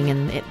starts ringing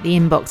and the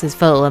inbox is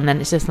full, and then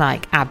it's just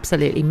like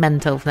absolutely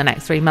mental for the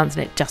next 3 months,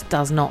 and it just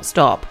does not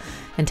stop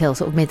until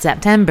sort of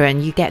mid-September,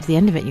 and you get to the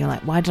end of it and you're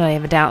like, why did I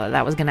ever doubt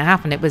that was going to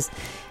happen? It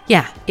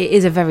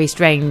is a very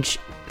strange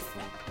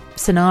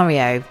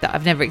scenario that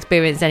I've never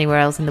experienced anywhere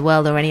else in the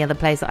world or any other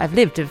place that I've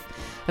lived, of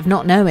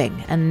not knowing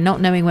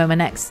where my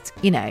next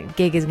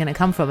gig is going to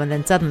come from, and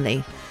then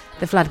suddenly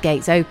the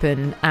floodgates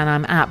open and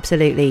I'm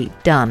absolutely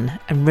done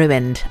and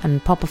ruined,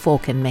 and pop a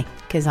fork in me,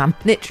 because I'm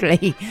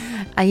literally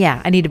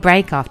I need a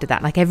break after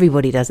that, like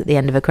everybody does at the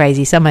end of a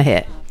crazy summer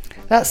here.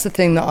 That's the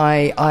thing that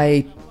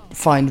I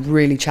find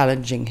really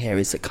challenging here,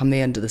 is that come the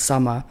end of the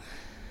summer,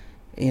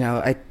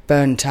 I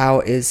burnt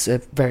out is a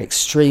very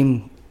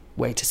extreme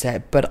way to say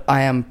it, but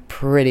I am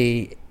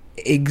pretty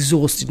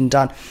exhausted and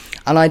done,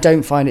 and I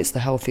don't find it's the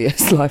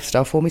healthiest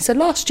lifestyle for me. So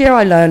last year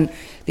I learned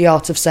the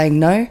art of saying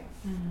no,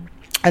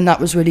 and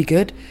that was really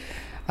good.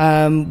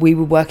 We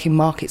were working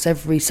markets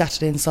every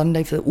Saturday and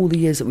Sunday for all the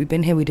years that we've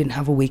been here. We didn't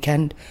have a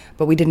weekend,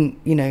 but we didn't,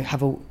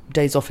 have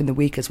days off in the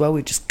week as well. We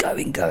were just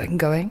going.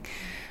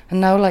 And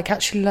now, like,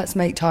 actually, let's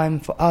make time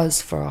for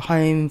us, for our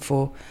home,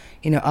 for,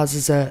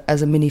 us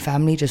as a mini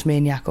family, just me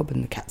and Jakob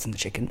and the cats and the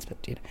chickens, but,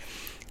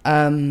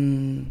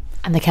 And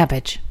the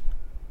cabbage.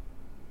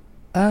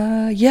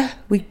 Yeah,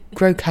 we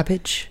grow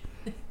cabbage,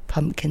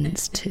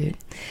 pumpkins too.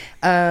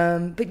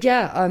 But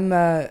yeah,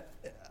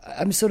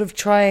 I'm sort of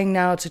trying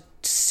now to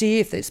see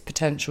if there's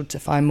potential to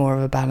find more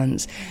of a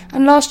balance.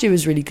 And last year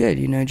was really good,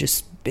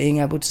 just being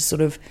able to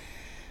sort of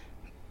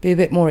be a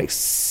bit more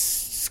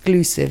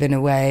exclusive in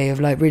a way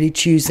of like really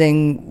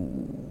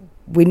choosing.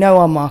 We know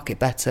our market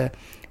better.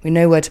 We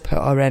know where to put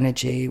our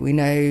energy. We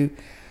know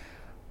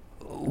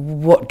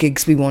what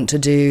gigs we want to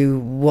do,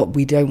 what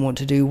we don't want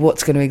to do,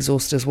 what's going to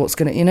exhaust us, what's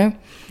going to,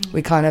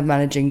 we're kind of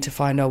managing to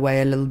find our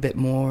way a little bit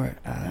more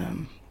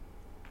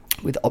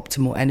with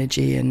optimal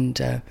energy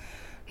and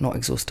not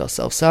exhaust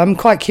ourselves. So I'm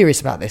quite curious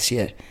about this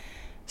year,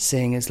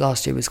 seeing as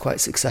last year was quite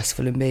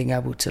successful in being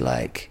able to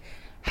like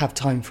have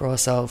time for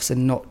ourselves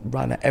and not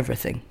run at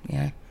everything,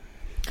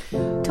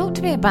 Talk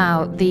to me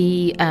about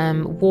the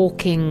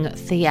walking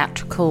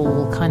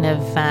theatrical kind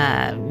of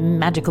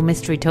magical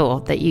mystery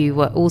tour that you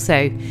were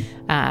also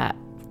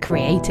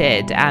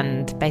created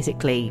and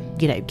basically,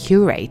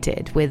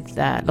 curated with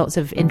lots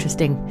of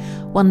interesting,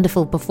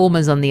 wonderful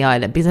performers on the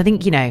island. Because I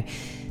think,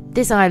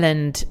 this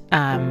island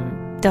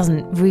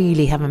doesn't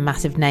really have a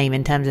massive name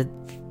in terms of,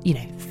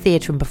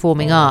 theatre and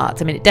performing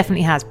arts. I mean, it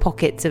definitely has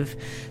pockets of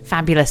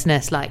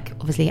fabulousness, like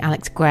obviously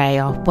Alex Gray,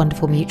 our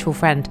wonderful mutual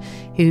friend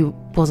who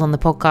was on the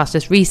podcast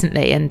just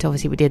recently, and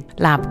obviously we did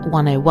Lab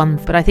 101.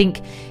 But I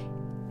think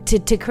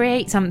to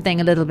create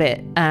something a little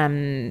bit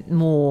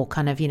more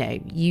kind of,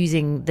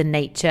 using the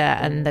nature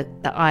and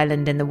the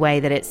island in the way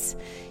that it's,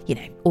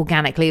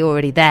 organically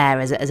already there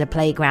as a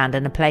playground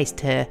and a place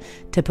to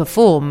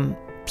perform,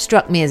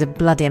 struck me as a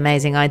bloody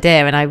amazing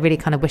idea. And I really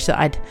kind of wish that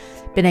I'd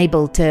been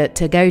able to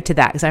go to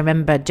that, because I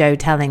remember Joe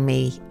telling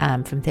me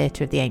from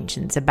Theatre of the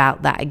Ancients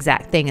about that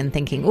exact thing and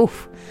thinking,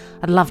 oof,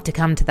 I'd love to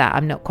come to that.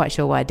 I'm not quite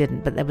sure why I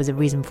didn't, but there was a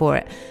reason for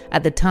it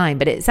at the time.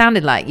 But it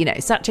sounded like,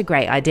 such a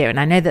great idea, and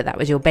I know that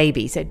was your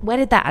baby. So where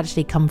did that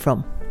actually come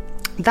from?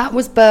 That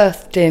was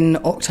birthed in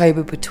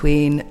October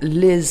between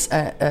Liz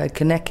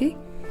Kaneki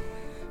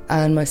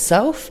and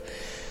myself,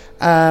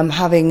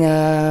 having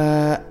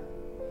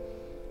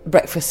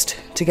breakfast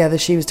together.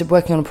 She was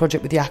working on a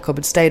project with Jakob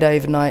and stayed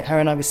overnight. Her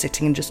and I were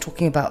sitting and just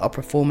talking about our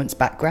performance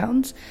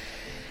backgrounds,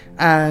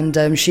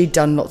 and she'd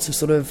done lots of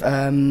sort of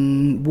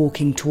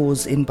walking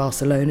tours in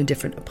Barcelona,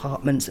 different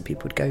apartments that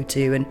people would go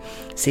to and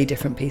see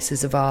different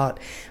pieces of art.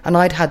 And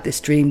I'd had this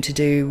dream to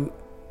do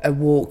a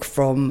walk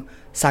from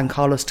San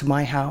Carlos to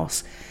my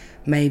house,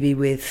 maybe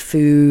with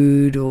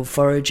food or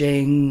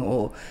foraging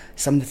or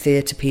some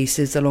theatre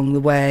pieces along the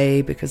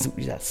way, because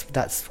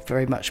that's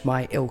very much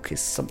my ilk,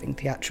 is something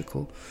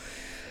theatrical.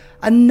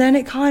 And then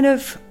it kind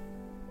of,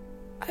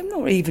 I'm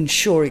not even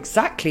sure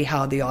exactly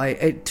how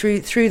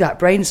through that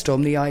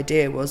brainstorm, the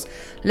idea was,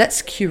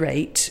 let's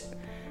curate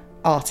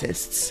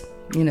artists.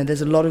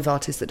 There's a lot of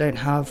artists that don't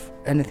have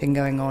anything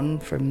going on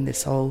from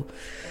this whole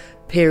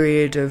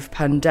period of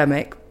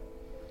pandemic.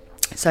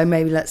 So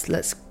maybe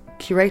let's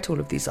curate all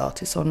of these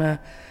artists on a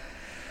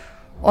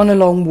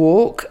long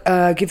walk,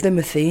 give them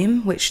a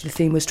theme, which the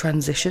theme was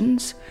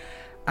transitions,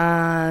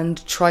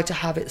 and try to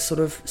have it sort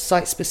of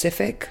site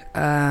specific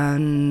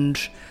and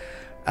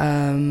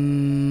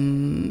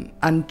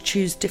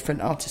choose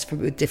different artists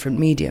with different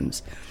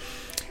mediums.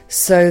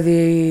 So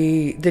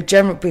the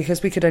general,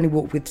 because we could only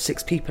walk with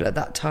 6 people at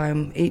that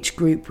time, each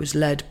group was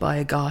led by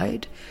a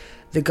guide.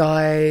 The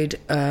guide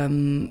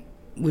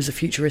was a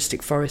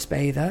futuristic forest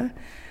bather.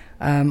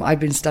 I'd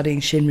been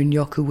studying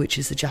Shinrin-yoku, which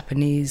is the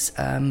Japanese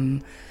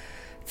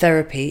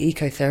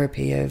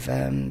ecotherapy of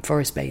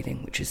forest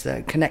bathing, which is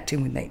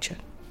connecting with nature,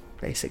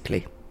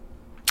 basically,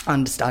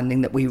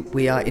 understanding that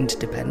we are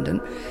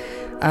interdependent.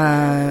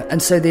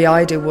 And so the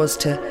idea was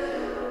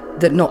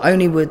that not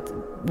only were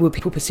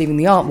people perceiving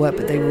the artwork,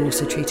 but they were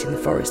also treating the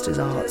forest as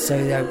art.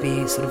 So there would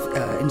be sort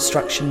of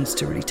instructions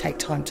to really take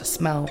time to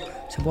smell,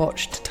 to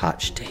watch, to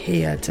touch, to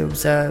hear, to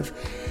observe.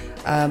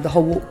 The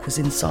whole walk was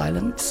in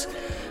silence.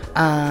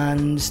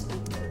 And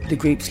the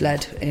groups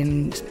led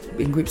in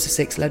groups of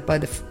 6, led by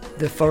the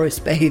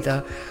forest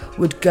bather,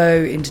 would go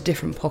into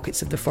different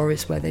pockets of the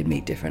forest where they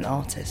meet different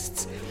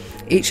artists.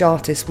 Each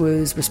artist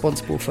was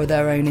responsible for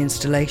their own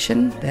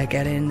installation, their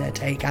get-in, their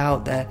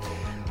take-out, their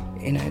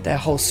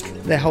whole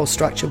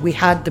structure. We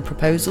had the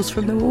proposals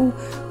from them all.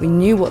 We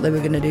knew what they were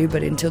going to do,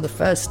 but until the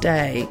first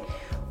day,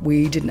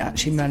 we didn't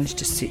actually manage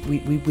to see.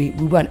 We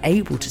weren't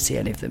able to see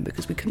any of them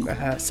because we couldn't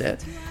rehearse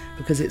it,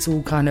 because it's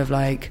all kind of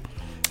like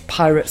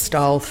pirate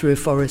style through a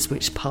forest,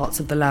 which parts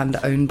of the land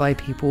are owned by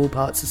people,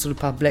 parts are sort of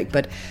public,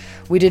 but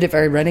we did it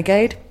very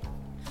renegade.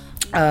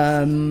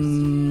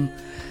 And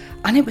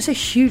it was a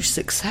huge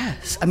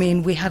success. I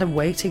mean, we had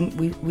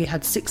we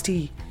had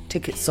 60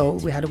 tickets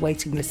sold, we had a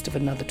waiting list of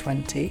another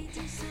 20,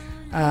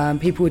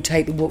 People would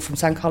take the walk from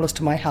San Carlos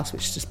to my house,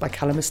 which is just by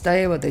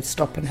Calamasteo, where they'd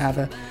stop and have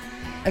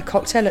a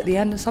cocktail at the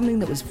end, or something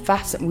that was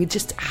fascinating. We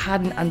just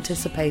hadn't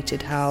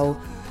anticipated how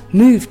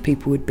moved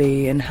people would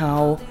be and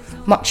how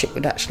much it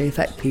would actually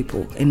affect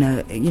people.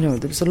 There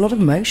was a lot of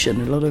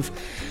emotion, a lot of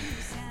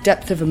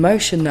depth of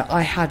emotion that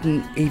I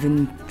hadn't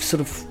even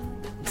sort of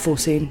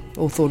foreseen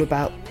or thought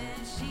about,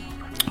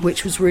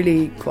 which was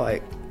really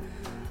quite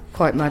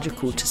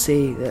magical to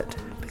see, that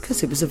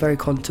because it was a very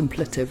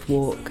contemplative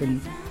walk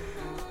and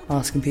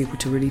asking people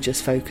to really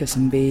just focus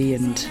and be.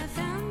 And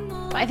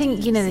I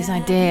think, this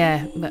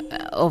idea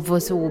of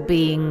us all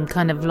being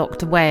kind of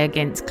locked away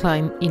against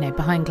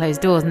behind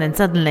closed doors, and then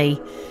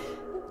suddenly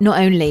not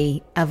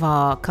only of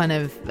our kind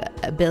of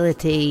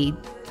ability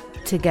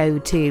to go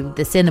to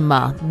the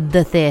cinema,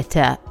 the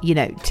theatre,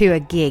 to a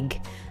gig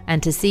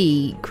and to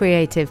see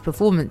creative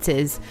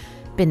performances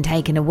been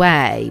taken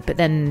away, but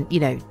then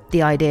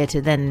the idea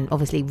to then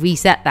obviously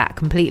reset that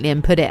completely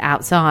and put it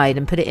outside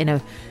and put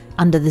it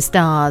under the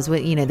stars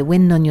with the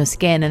wind on your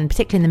skin, and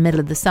particularly in the middle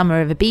of the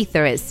summer of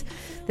Ibiza,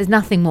 there's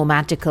nothing more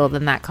magical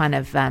than that kind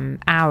of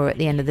hour at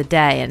the end of the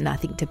day. And I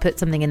think to put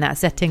something in that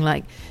setting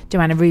like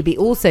Joanna Ruby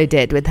also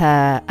did with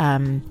her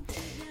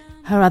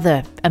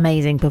other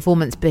amazing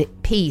performance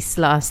piece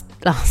last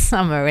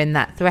summer in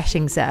that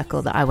threshing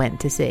circle that I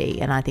went to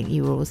see, and I think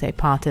you were also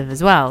part of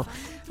as well.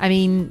 I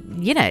mean,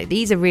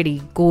 these are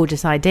really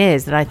gorgeous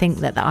ideas that I think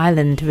that the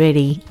island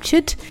really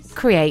should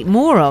create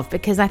more of,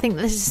 because I think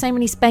there's so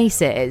many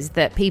spaces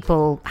that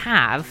people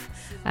have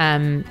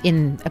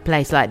in a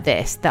place like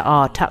this that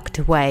are tucked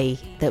away,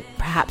 that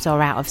perhaps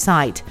are out of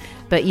sight.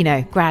 But,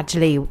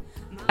 gradually,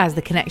 as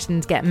the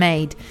connections get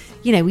made,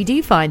 we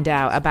do find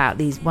out about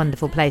these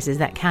wonderful places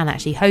that can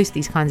actually host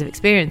these kinds of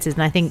experiences.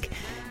 And I think,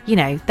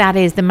 that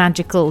is the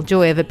magical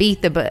joy of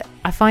Ibiza. But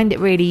I find it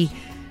really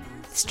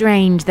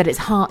strange that it's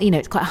hard,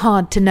 it's quite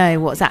hard to know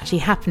what's actually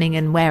happening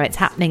and where it's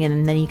happening,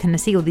 and then you can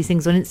see all these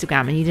things on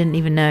Instagram and you didn't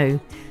even know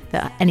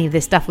that any of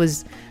this stuff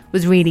was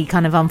really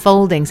kind of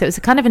unfolding. So it's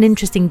a kind of an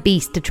interesting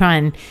beast to try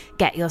and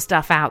get your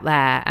stuff out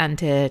there and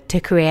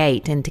to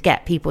create and to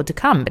get people to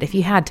come. But if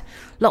you had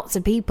lots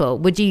of people,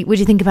 would you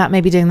think about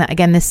maybe doing that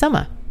again this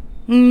summer?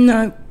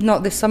 No,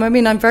 not this summer. I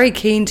mean, I'm very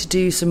keen to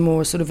do some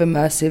more sort of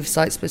immersive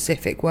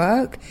site-specific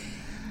work.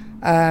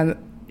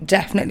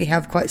 Definitely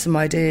have quite some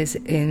ideas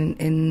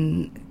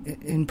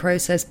in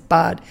process,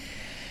 but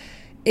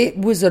it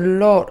was a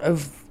lot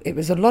of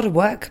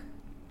work.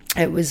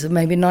 It was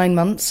maybe 9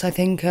 months, I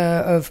think,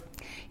 of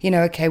we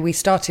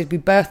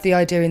birthed the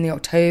idea in the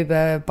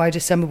October. By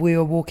December we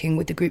were walking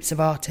with the groups of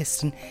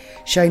artists and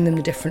showing them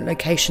the different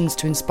locations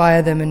to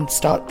inspire them and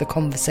start the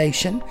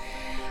conversation.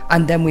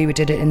 And then we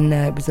did it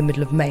it was the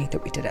middle of May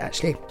that we did it,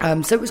 actually.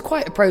 So it was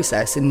quite a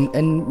process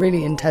and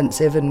really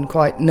intensive and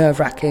quite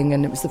nerve-wracking.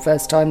 And it was the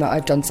first time that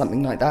I've done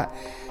something like that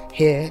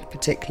here,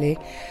 particularly.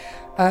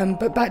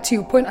 But back to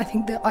your point, I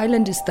think the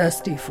island is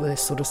thirsty for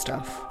this sort of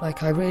stuff.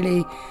 Like, I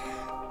really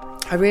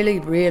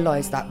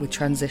realised that with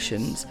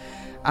transitions.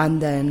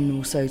 And then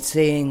also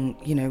seeing,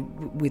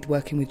 with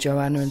working with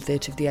Joanna and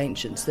Theatre of the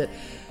Ancients, that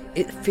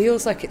it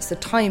feels like it's the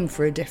time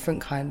for a different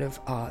kind of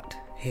art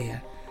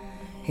here.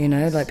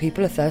 Like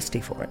people are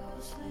thirsty for it.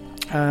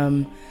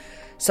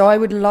 So I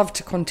would love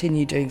to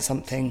continue doing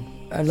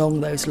something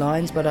along those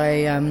lines, but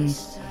I'm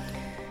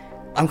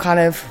kind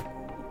of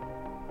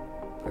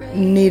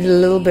need a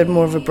little bit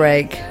more of a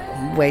break.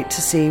 Wait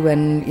to see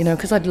when,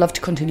 because I'd love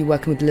to continue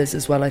working with Liz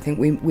as well. I think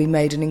we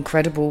made an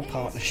incredible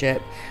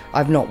partnership.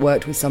 I've not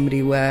worked with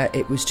somebody where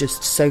it was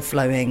just so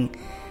flowing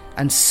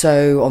and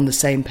so on the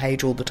same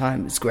page all the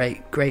time. It was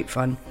great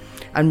fun.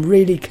 And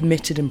really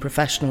committed and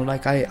professional.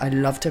 Like, I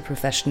loved her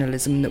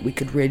professionalism, that we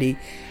could really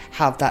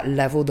have that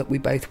level that we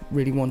both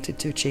really wanted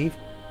to achieve.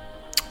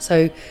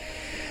 So,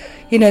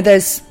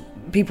 there's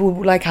people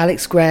like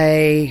Alex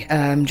Gray,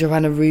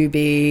 Joanna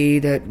Ruby,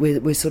 that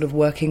we're sort of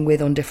working with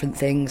on different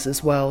things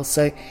as well.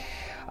 So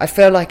I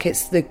feel like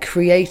it's the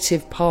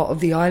creative part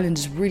of the island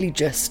is really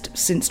just,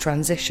 since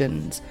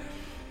transitions,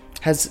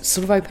 has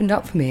sort of opened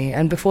up for me.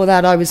 And before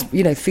that I was,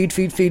 food,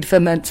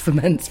 ferments.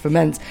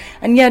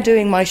 And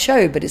doing my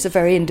show, but it's a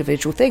very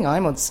individual thing.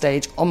 I'm on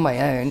stage on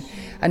my own.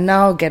 And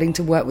now getting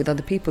to work with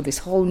other people, this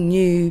whole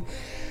new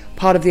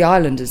part of the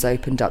island has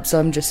opened up. So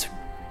I'm just,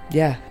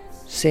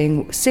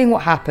 seeing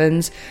what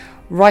happens,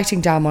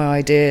 writing down my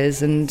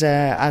ideas, and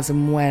as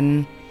and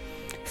when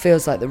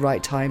feels like the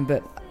right time,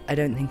 but I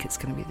don't think it's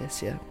going to be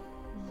this year.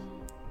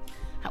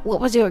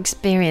 What was your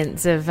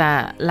experience of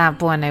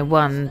Lab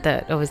 101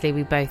 that obviously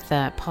we both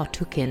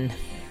partook in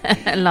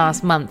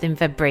last month in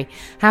February?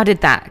 How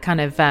did that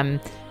kind of,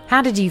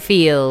 how did you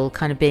feel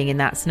kind of being in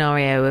that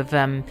scenario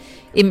of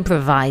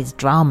improvised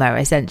drama,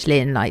 essentially,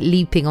 and like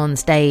leaping on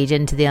stage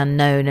into the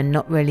unknown and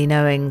not really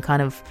knowing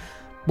kind of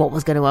what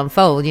was going to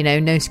unfold,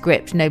 no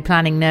script, no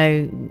planning,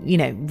 no,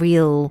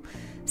 real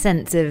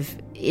sense of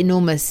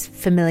enormous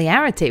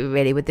familiarity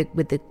really with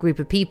the group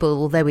of people.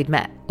 Although we'd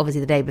met obviously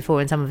the day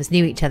before and some of us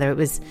knew each other, it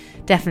was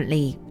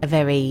definitely a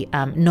very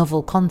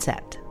novel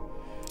concept.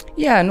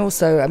 Yeah, and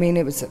also, I mean,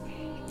 it was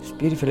It's a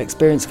beautiful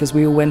experience because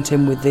we all went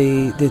in with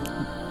the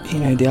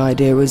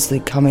idea was to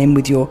come in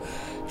with your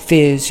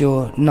fears,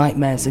 your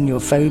nightmares and your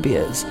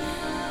phobias.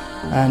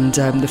 And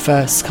the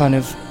first kind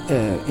of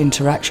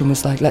interaction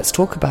was like, let's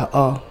talk about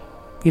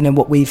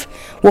what we've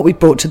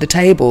brought to the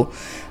table.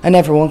 And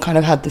everyone kind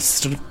of had this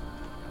sort of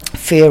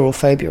fear or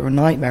phobia or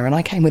nightmare, and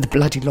I came with a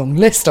bloody long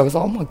list. I was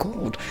like, oh my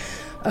God.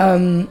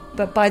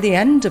 But by the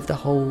end of the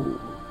whole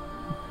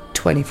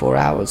 24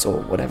 hours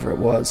or whatever it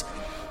was,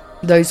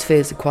 those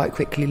fears had quite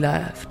quickly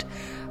left.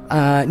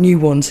 New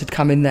ones had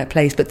come in their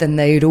place, but then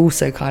they had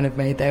also kind of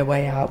made their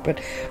way out. But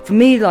for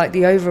me, like,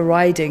 the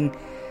overriding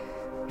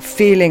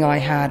feeling I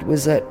had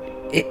was that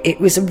it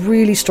was a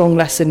really strong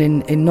lesson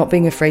in not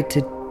being afraid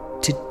to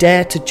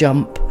dare to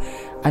jump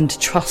and to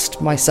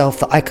trust myself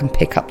that I can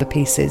pick up the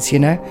pieces,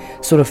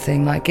 sort of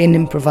thing, like in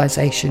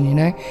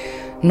improvisation,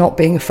 not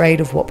being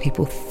afraid of what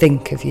people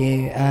think of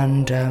you.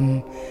 And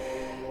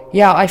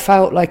I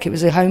felt like it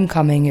was a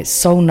homecoming. It's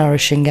soul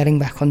nourishing getting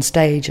back on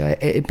stage.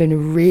 It had been a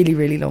really,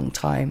 really long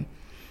time.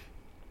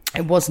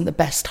 It wasn't the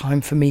best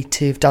time for me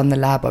to have done the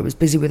lab. I was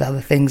busy with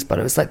other things, but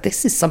I was like,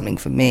 this is something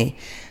for me.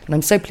 And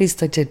I'm so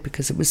pleased I did,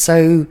 because it was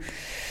so...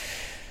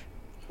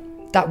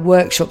 that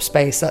workshop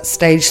space, that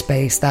stage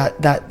space,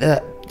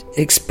 that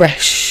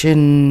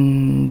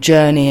expression,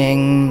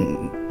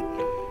 journeying...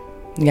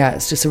 Yeah,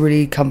 it's just a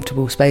really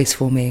comfortable space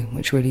for me,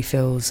 which really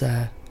feels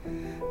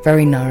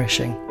very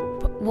nourishing.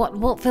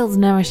 What feels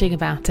nourishing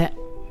about it?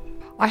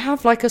 I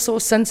have like a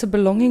sort of sense of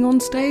belonging on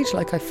stage.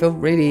 Like, I feel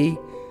really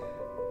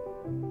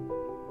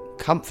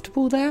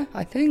comfortable there,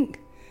 I think.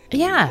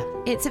 Yeah,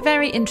 it's a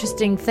very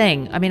interesting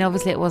thing. I mean,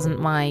 obviously it wasn't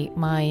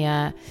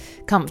my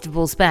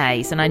comfortable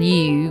space, and I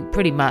knew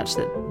pretty much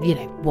that,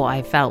 what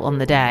I felt on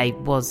the day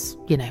was,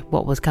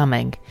 what was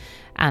coming.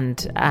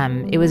 And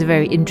it was a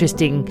very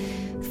interesting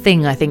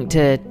thing, I think,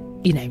 to,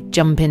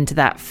 jump into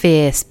that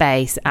fear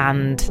space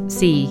and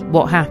see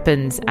what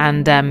happens.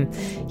 And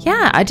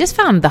I just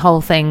found the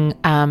whole thing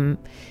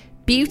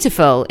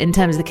beautiful in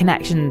terms of the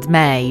connections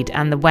made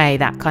and the way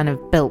that kind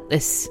of built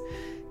this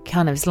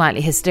kind of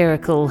slightly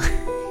hysterical,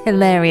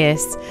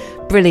 hilarious,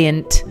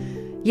 brilliant,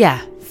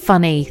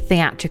 funny,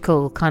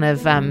 theatrical kind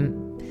of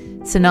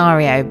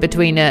scenario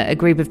between a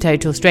group of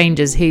total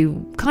strangers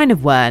who kind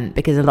of weren't,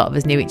 because a lot of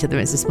us knew each other.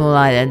 It's a small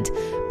island,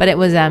 but it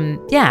was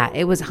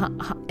it was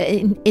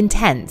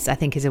intense, I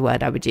think is a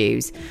word I would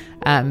use,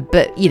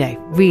 but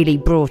really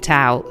brought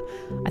out,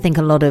 I think,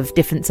 a lot of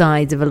different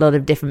sides of a lot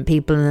of different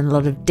people in a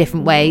lot of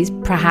different ways,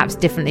 perhaps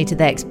differently to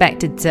they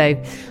expected. So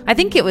I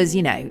think it was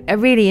a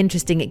really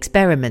interesting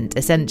experiment,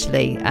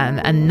 essentially,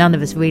 and none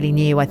of us really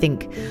knew, I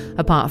think,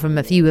 apart from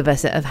a few of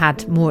us that have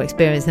had more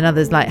experience than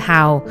others, like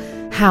how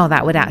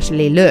that would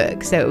actually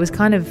look. So it was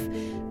kind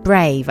of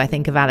brave, I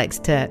think, of Alex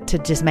to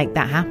just make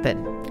that happen.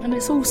 And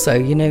it's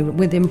also,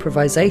 with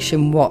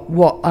improvisation, I'm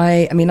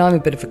a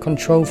bit of a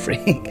control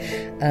freak.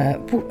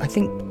 I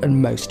think,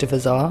 and most of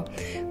us are.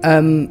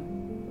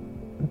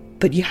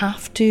 But you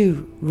have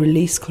to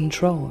release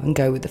control and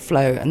go with the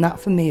flow. And that,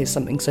 for me, is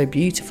something so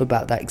beautiful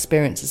about that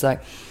experience. It's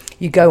like,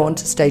 you go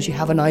onto stage, you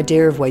have an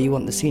idea of where you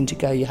want the scene to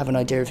go, you have an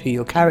idea of who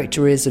your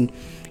character is and,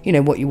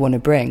 what you want to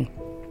bring.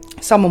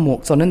 Someone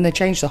walks on and they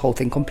change the whole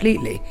thing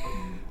completely.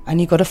 And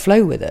you've got to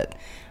flow with it.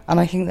 And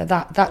I think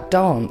that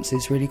dance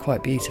is really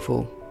quite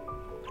beautiful,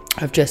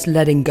 of just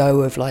letting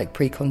go of like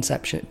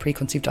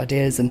preconceived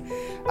ideas and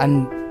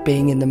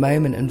being in the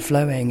moment and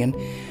flowing. And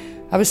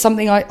that was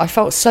something I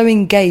felt so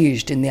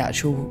engaged in the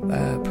actual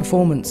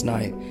performance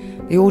night.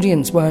 The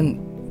audience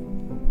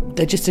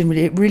they just didn't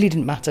really, it really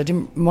didn't matter. I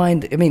didn't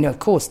mind. I mean, of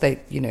course,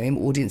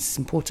 audience is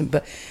important,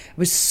 but I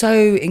was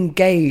so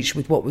engaged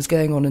with what was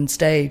going on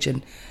stage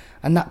and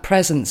that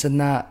presence and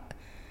that,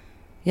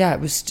 it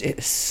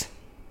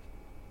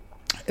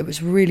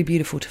was really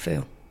beautiful to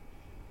feel.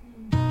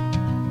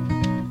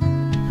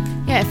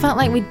 Yeah, it felt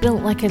like we'd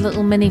built like a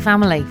little mini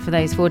family for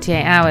those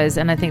 48 hours.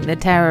 And I think the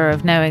terror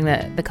of knowing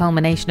that the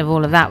culmination of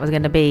all of that was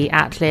going to be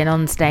actually an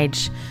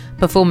onstage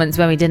performance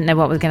where we didn't know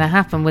what was going to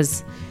happen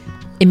was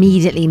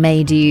immediately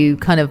made you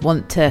kind of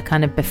want to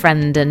kind of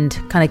befriend and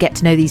kind of get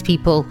to know these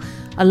people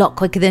a lot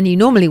quicker than you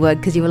normally would,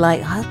 because you were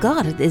like, oh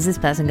God, is this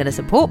person going to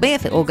support me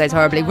if it all goes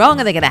horribly wrong?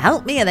 Are they going to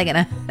help me? Are they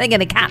going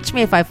to catch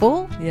me if I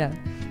fall?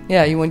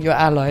 Yeah, you want your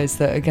allies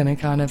that are going to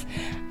kind of...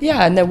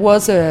 Yeah, and there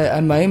was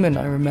a moment,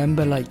 I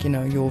remember, like,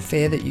 your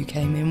fear that you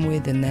came in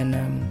with, and then...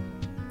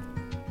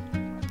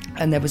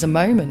 and there was a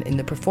moment in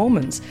the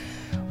performance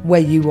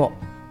where you were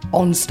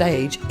on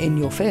stage in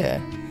your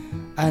fear,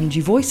 and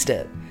you voiced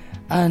it.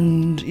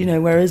 And,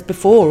 whereas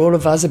before, all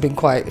of us have been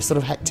quite sort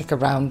of hectic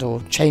around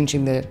or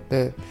changing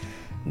the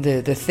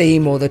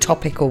theme or the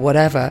topic or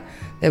whatever,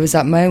 there was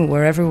that moment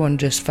where everyone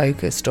just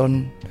focused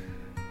on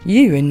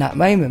you in that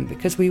moment,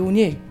 because we all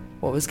knew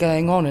what was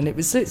going on, and it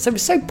was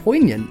so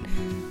poignant,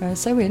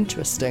 so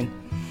interesting.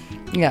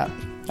 Yeah,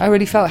 I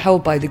really felt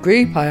held by the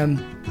group. I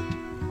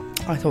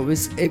thought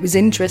it was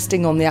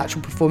interesting on the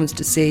actual performance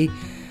to see.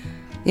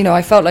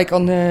 I felt like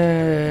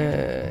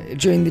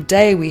during the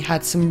day we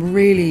had some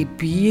really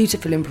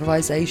beautiful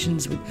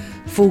improvisations with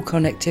full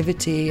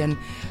connectivity, and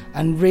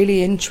and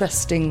really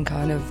interesting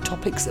kind of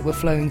topics that were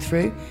flowing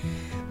through.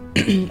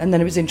 And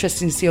then it was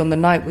interesting to see on the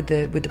night with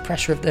the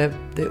pressure of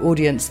the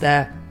audience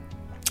there,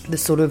 the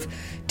sort of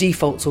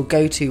defaults or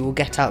go-to or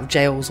get out of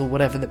jails or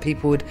whatever that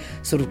people would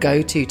sort of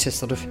go to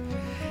sort of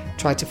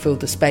try to fill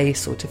the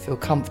space or to feel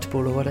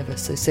comfortable or whatever.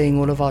 So seeing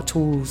all of our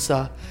tools,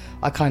 our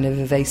kind of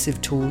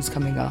evasive tools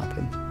coming up,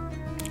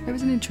 and it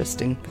was an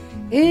interesting.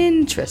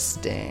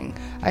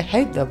 I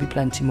hope there'll be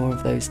plenty more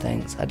of those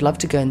things. I'd love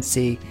to go and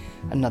see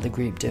another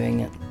group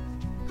doing it.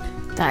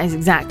 That is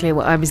exactly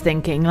what I was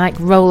thinking. Like,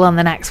 roll on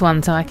the next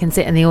one so I can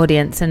sit in the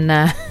audience and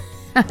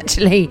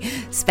actually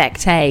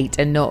spectate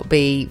and not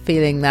be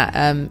feeling that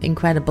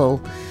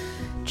incredible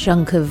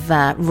chunk of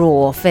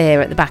raw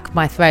fear at the back of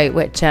my throat,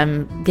 which,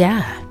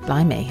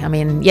 blimey. I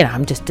mean,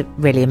 I'm just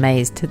really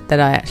amazed that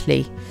I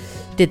actually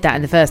did that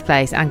in the first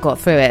place and got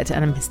through it,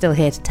 and I'm still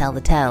here to tell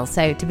the tale.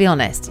 So to be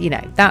honest,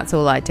 that's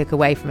all I took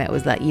away from it,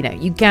 was that,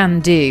 you can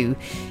do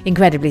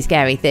incredibly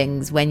scary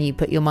things when you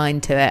put your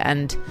mind to it,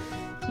 and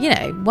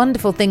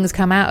wonderful things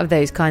come out of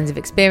those kinds of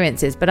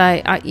experiences. But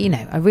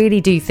I really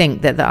do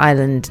think that the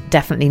island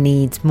definitely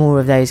needs more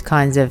of those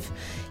kinds of,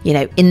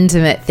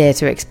 intimate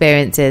theatre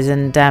experiences.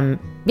 And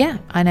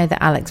I know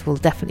that Alex will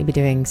definitely be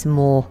doing some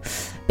more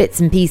bits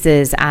and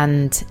pieces,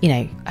 and,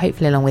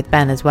 hopefully along with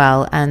Ben as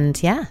well.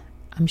 And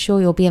I'm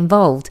sure you'll be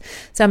involved.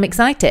 So I'm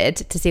excited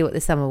to see what the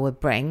summer would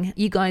bring.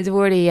 You guys have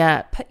already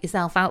put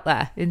yourself out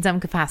there in some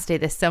capacity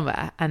this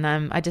summer. And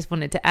I just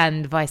wanted to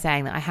end by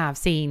saying that I have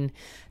seen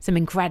some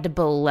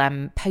incredible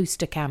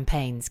poster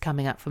campaigns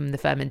coming up from the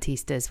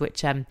Fermentistas,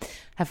 which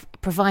have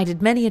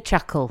provided many a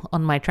chuckle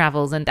on my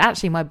travels. And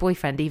actually, my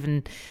boyfriend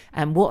even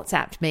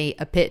WhatsApped me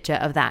a picture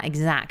of that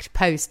exact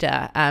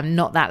poster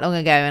not that long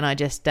ago. And I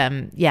just,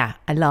 I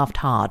laughed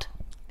hard.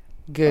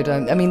 Good.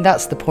 I mean,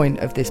 that's the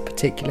point of this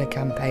particular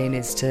campaign,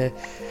 is to,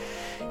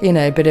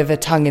 a bit of a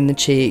tongue in the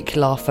cheek,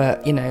 laugh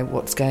at,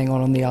 what's going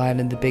on the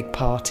island, the big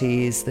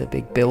parties, the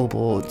big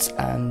billboards.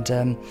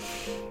 And,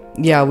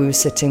 we were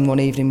sitting one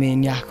evening, me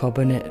and Jakob,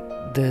 and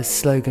the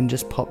slogan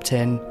just popped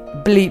in,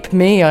 bleep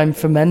me, I'm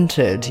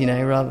fermented,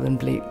 rather than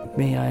bleep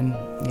me, I'm,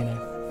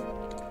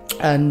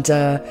 And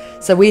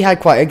so we had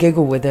quite a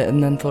giggle with it,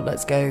 and then thought,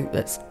 let's get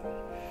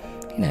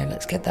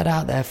that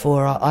out there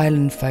for our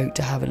island folk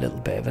to have a little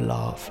bit of a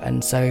laugh.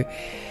 And so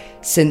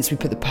since we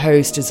put the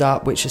posters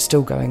up, which are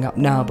still going up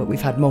now, but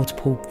we've had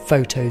multiple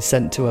photos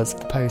sent to us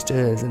of the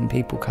posters and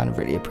people kind of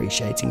really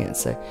appreciating it.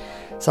 So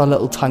our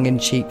little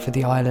tongue-in-cheek for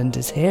the island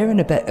is here, and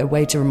a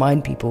way to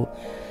remind people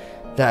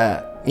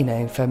that,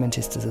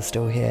 Fermentistas are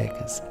still here,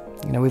 because,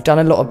 we've done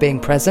a lot of being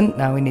present.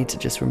 Now we need to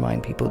just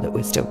remind people that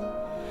we're still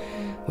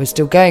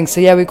going.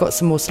 So we've got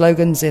some more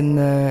slogans in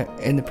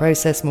the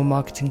process, more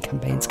marketing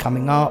campaigns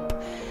coming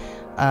up.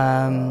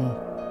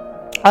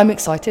 I'm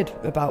excited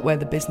about where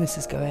the business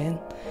is going.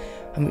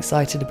 I'm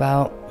excited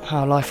about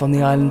how life on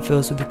the island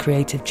feels with the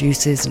creative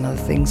juices and other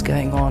things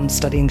going on,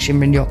 studying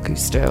Shinrin-yoku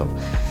still.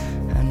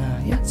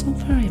 And it's all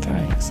very,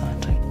 very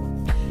exciting.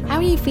 How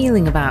are you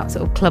feeling about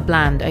sort of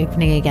Clubland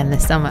opening again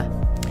this summer?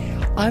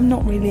 I'm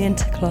not really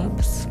into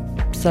clubs,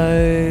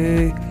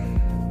 so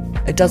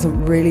it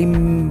doesn't really,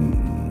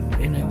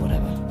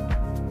 whatever.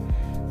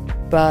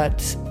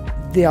 But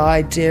the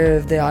idea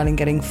of the island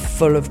getting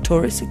full of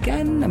tourists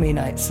again, I mean,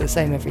 it's the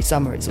same every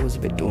summer. It's always a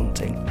bit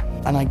daunting.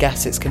 And I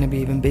guess it's going to be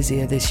even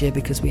busier this year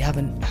because we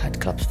haven't had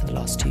clubs for the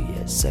last 2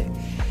 years. So,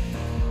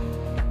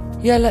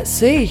 let's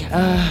see.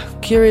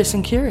 Curious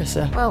and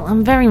curiouser. Well,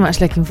 I'm very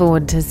much looking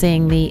forward to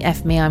seeing the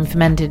F Me I'm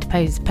Fermented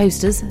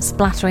posters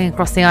splattering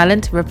across the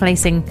island,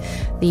 replacing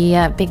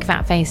the big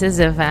fat faces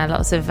of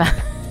lots of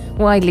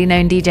widely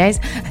known DJs,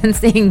 and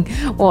seeing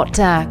what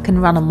can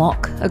run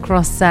amok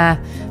across the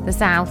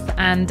south.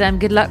 And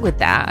good luck with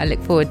that. I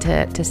look forward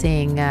to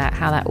seeing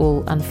how that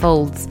all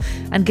unfolds.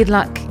 And good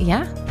luck,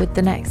 with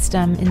the next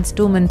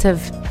instalment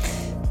of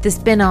the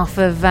spin-off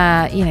of,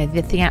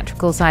 the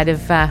theatrical side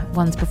of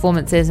one's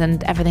performances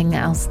and everything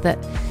else that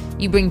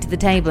you bring to the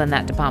table in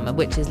that department,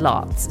 which is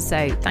lots.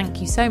 So thank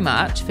you so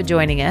much for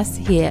joining us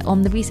here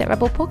on the Reset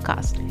Rebel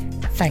podcast.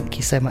 Thank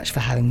you so much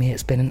for having me.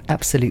 It's been an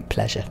absolute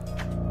pleasure.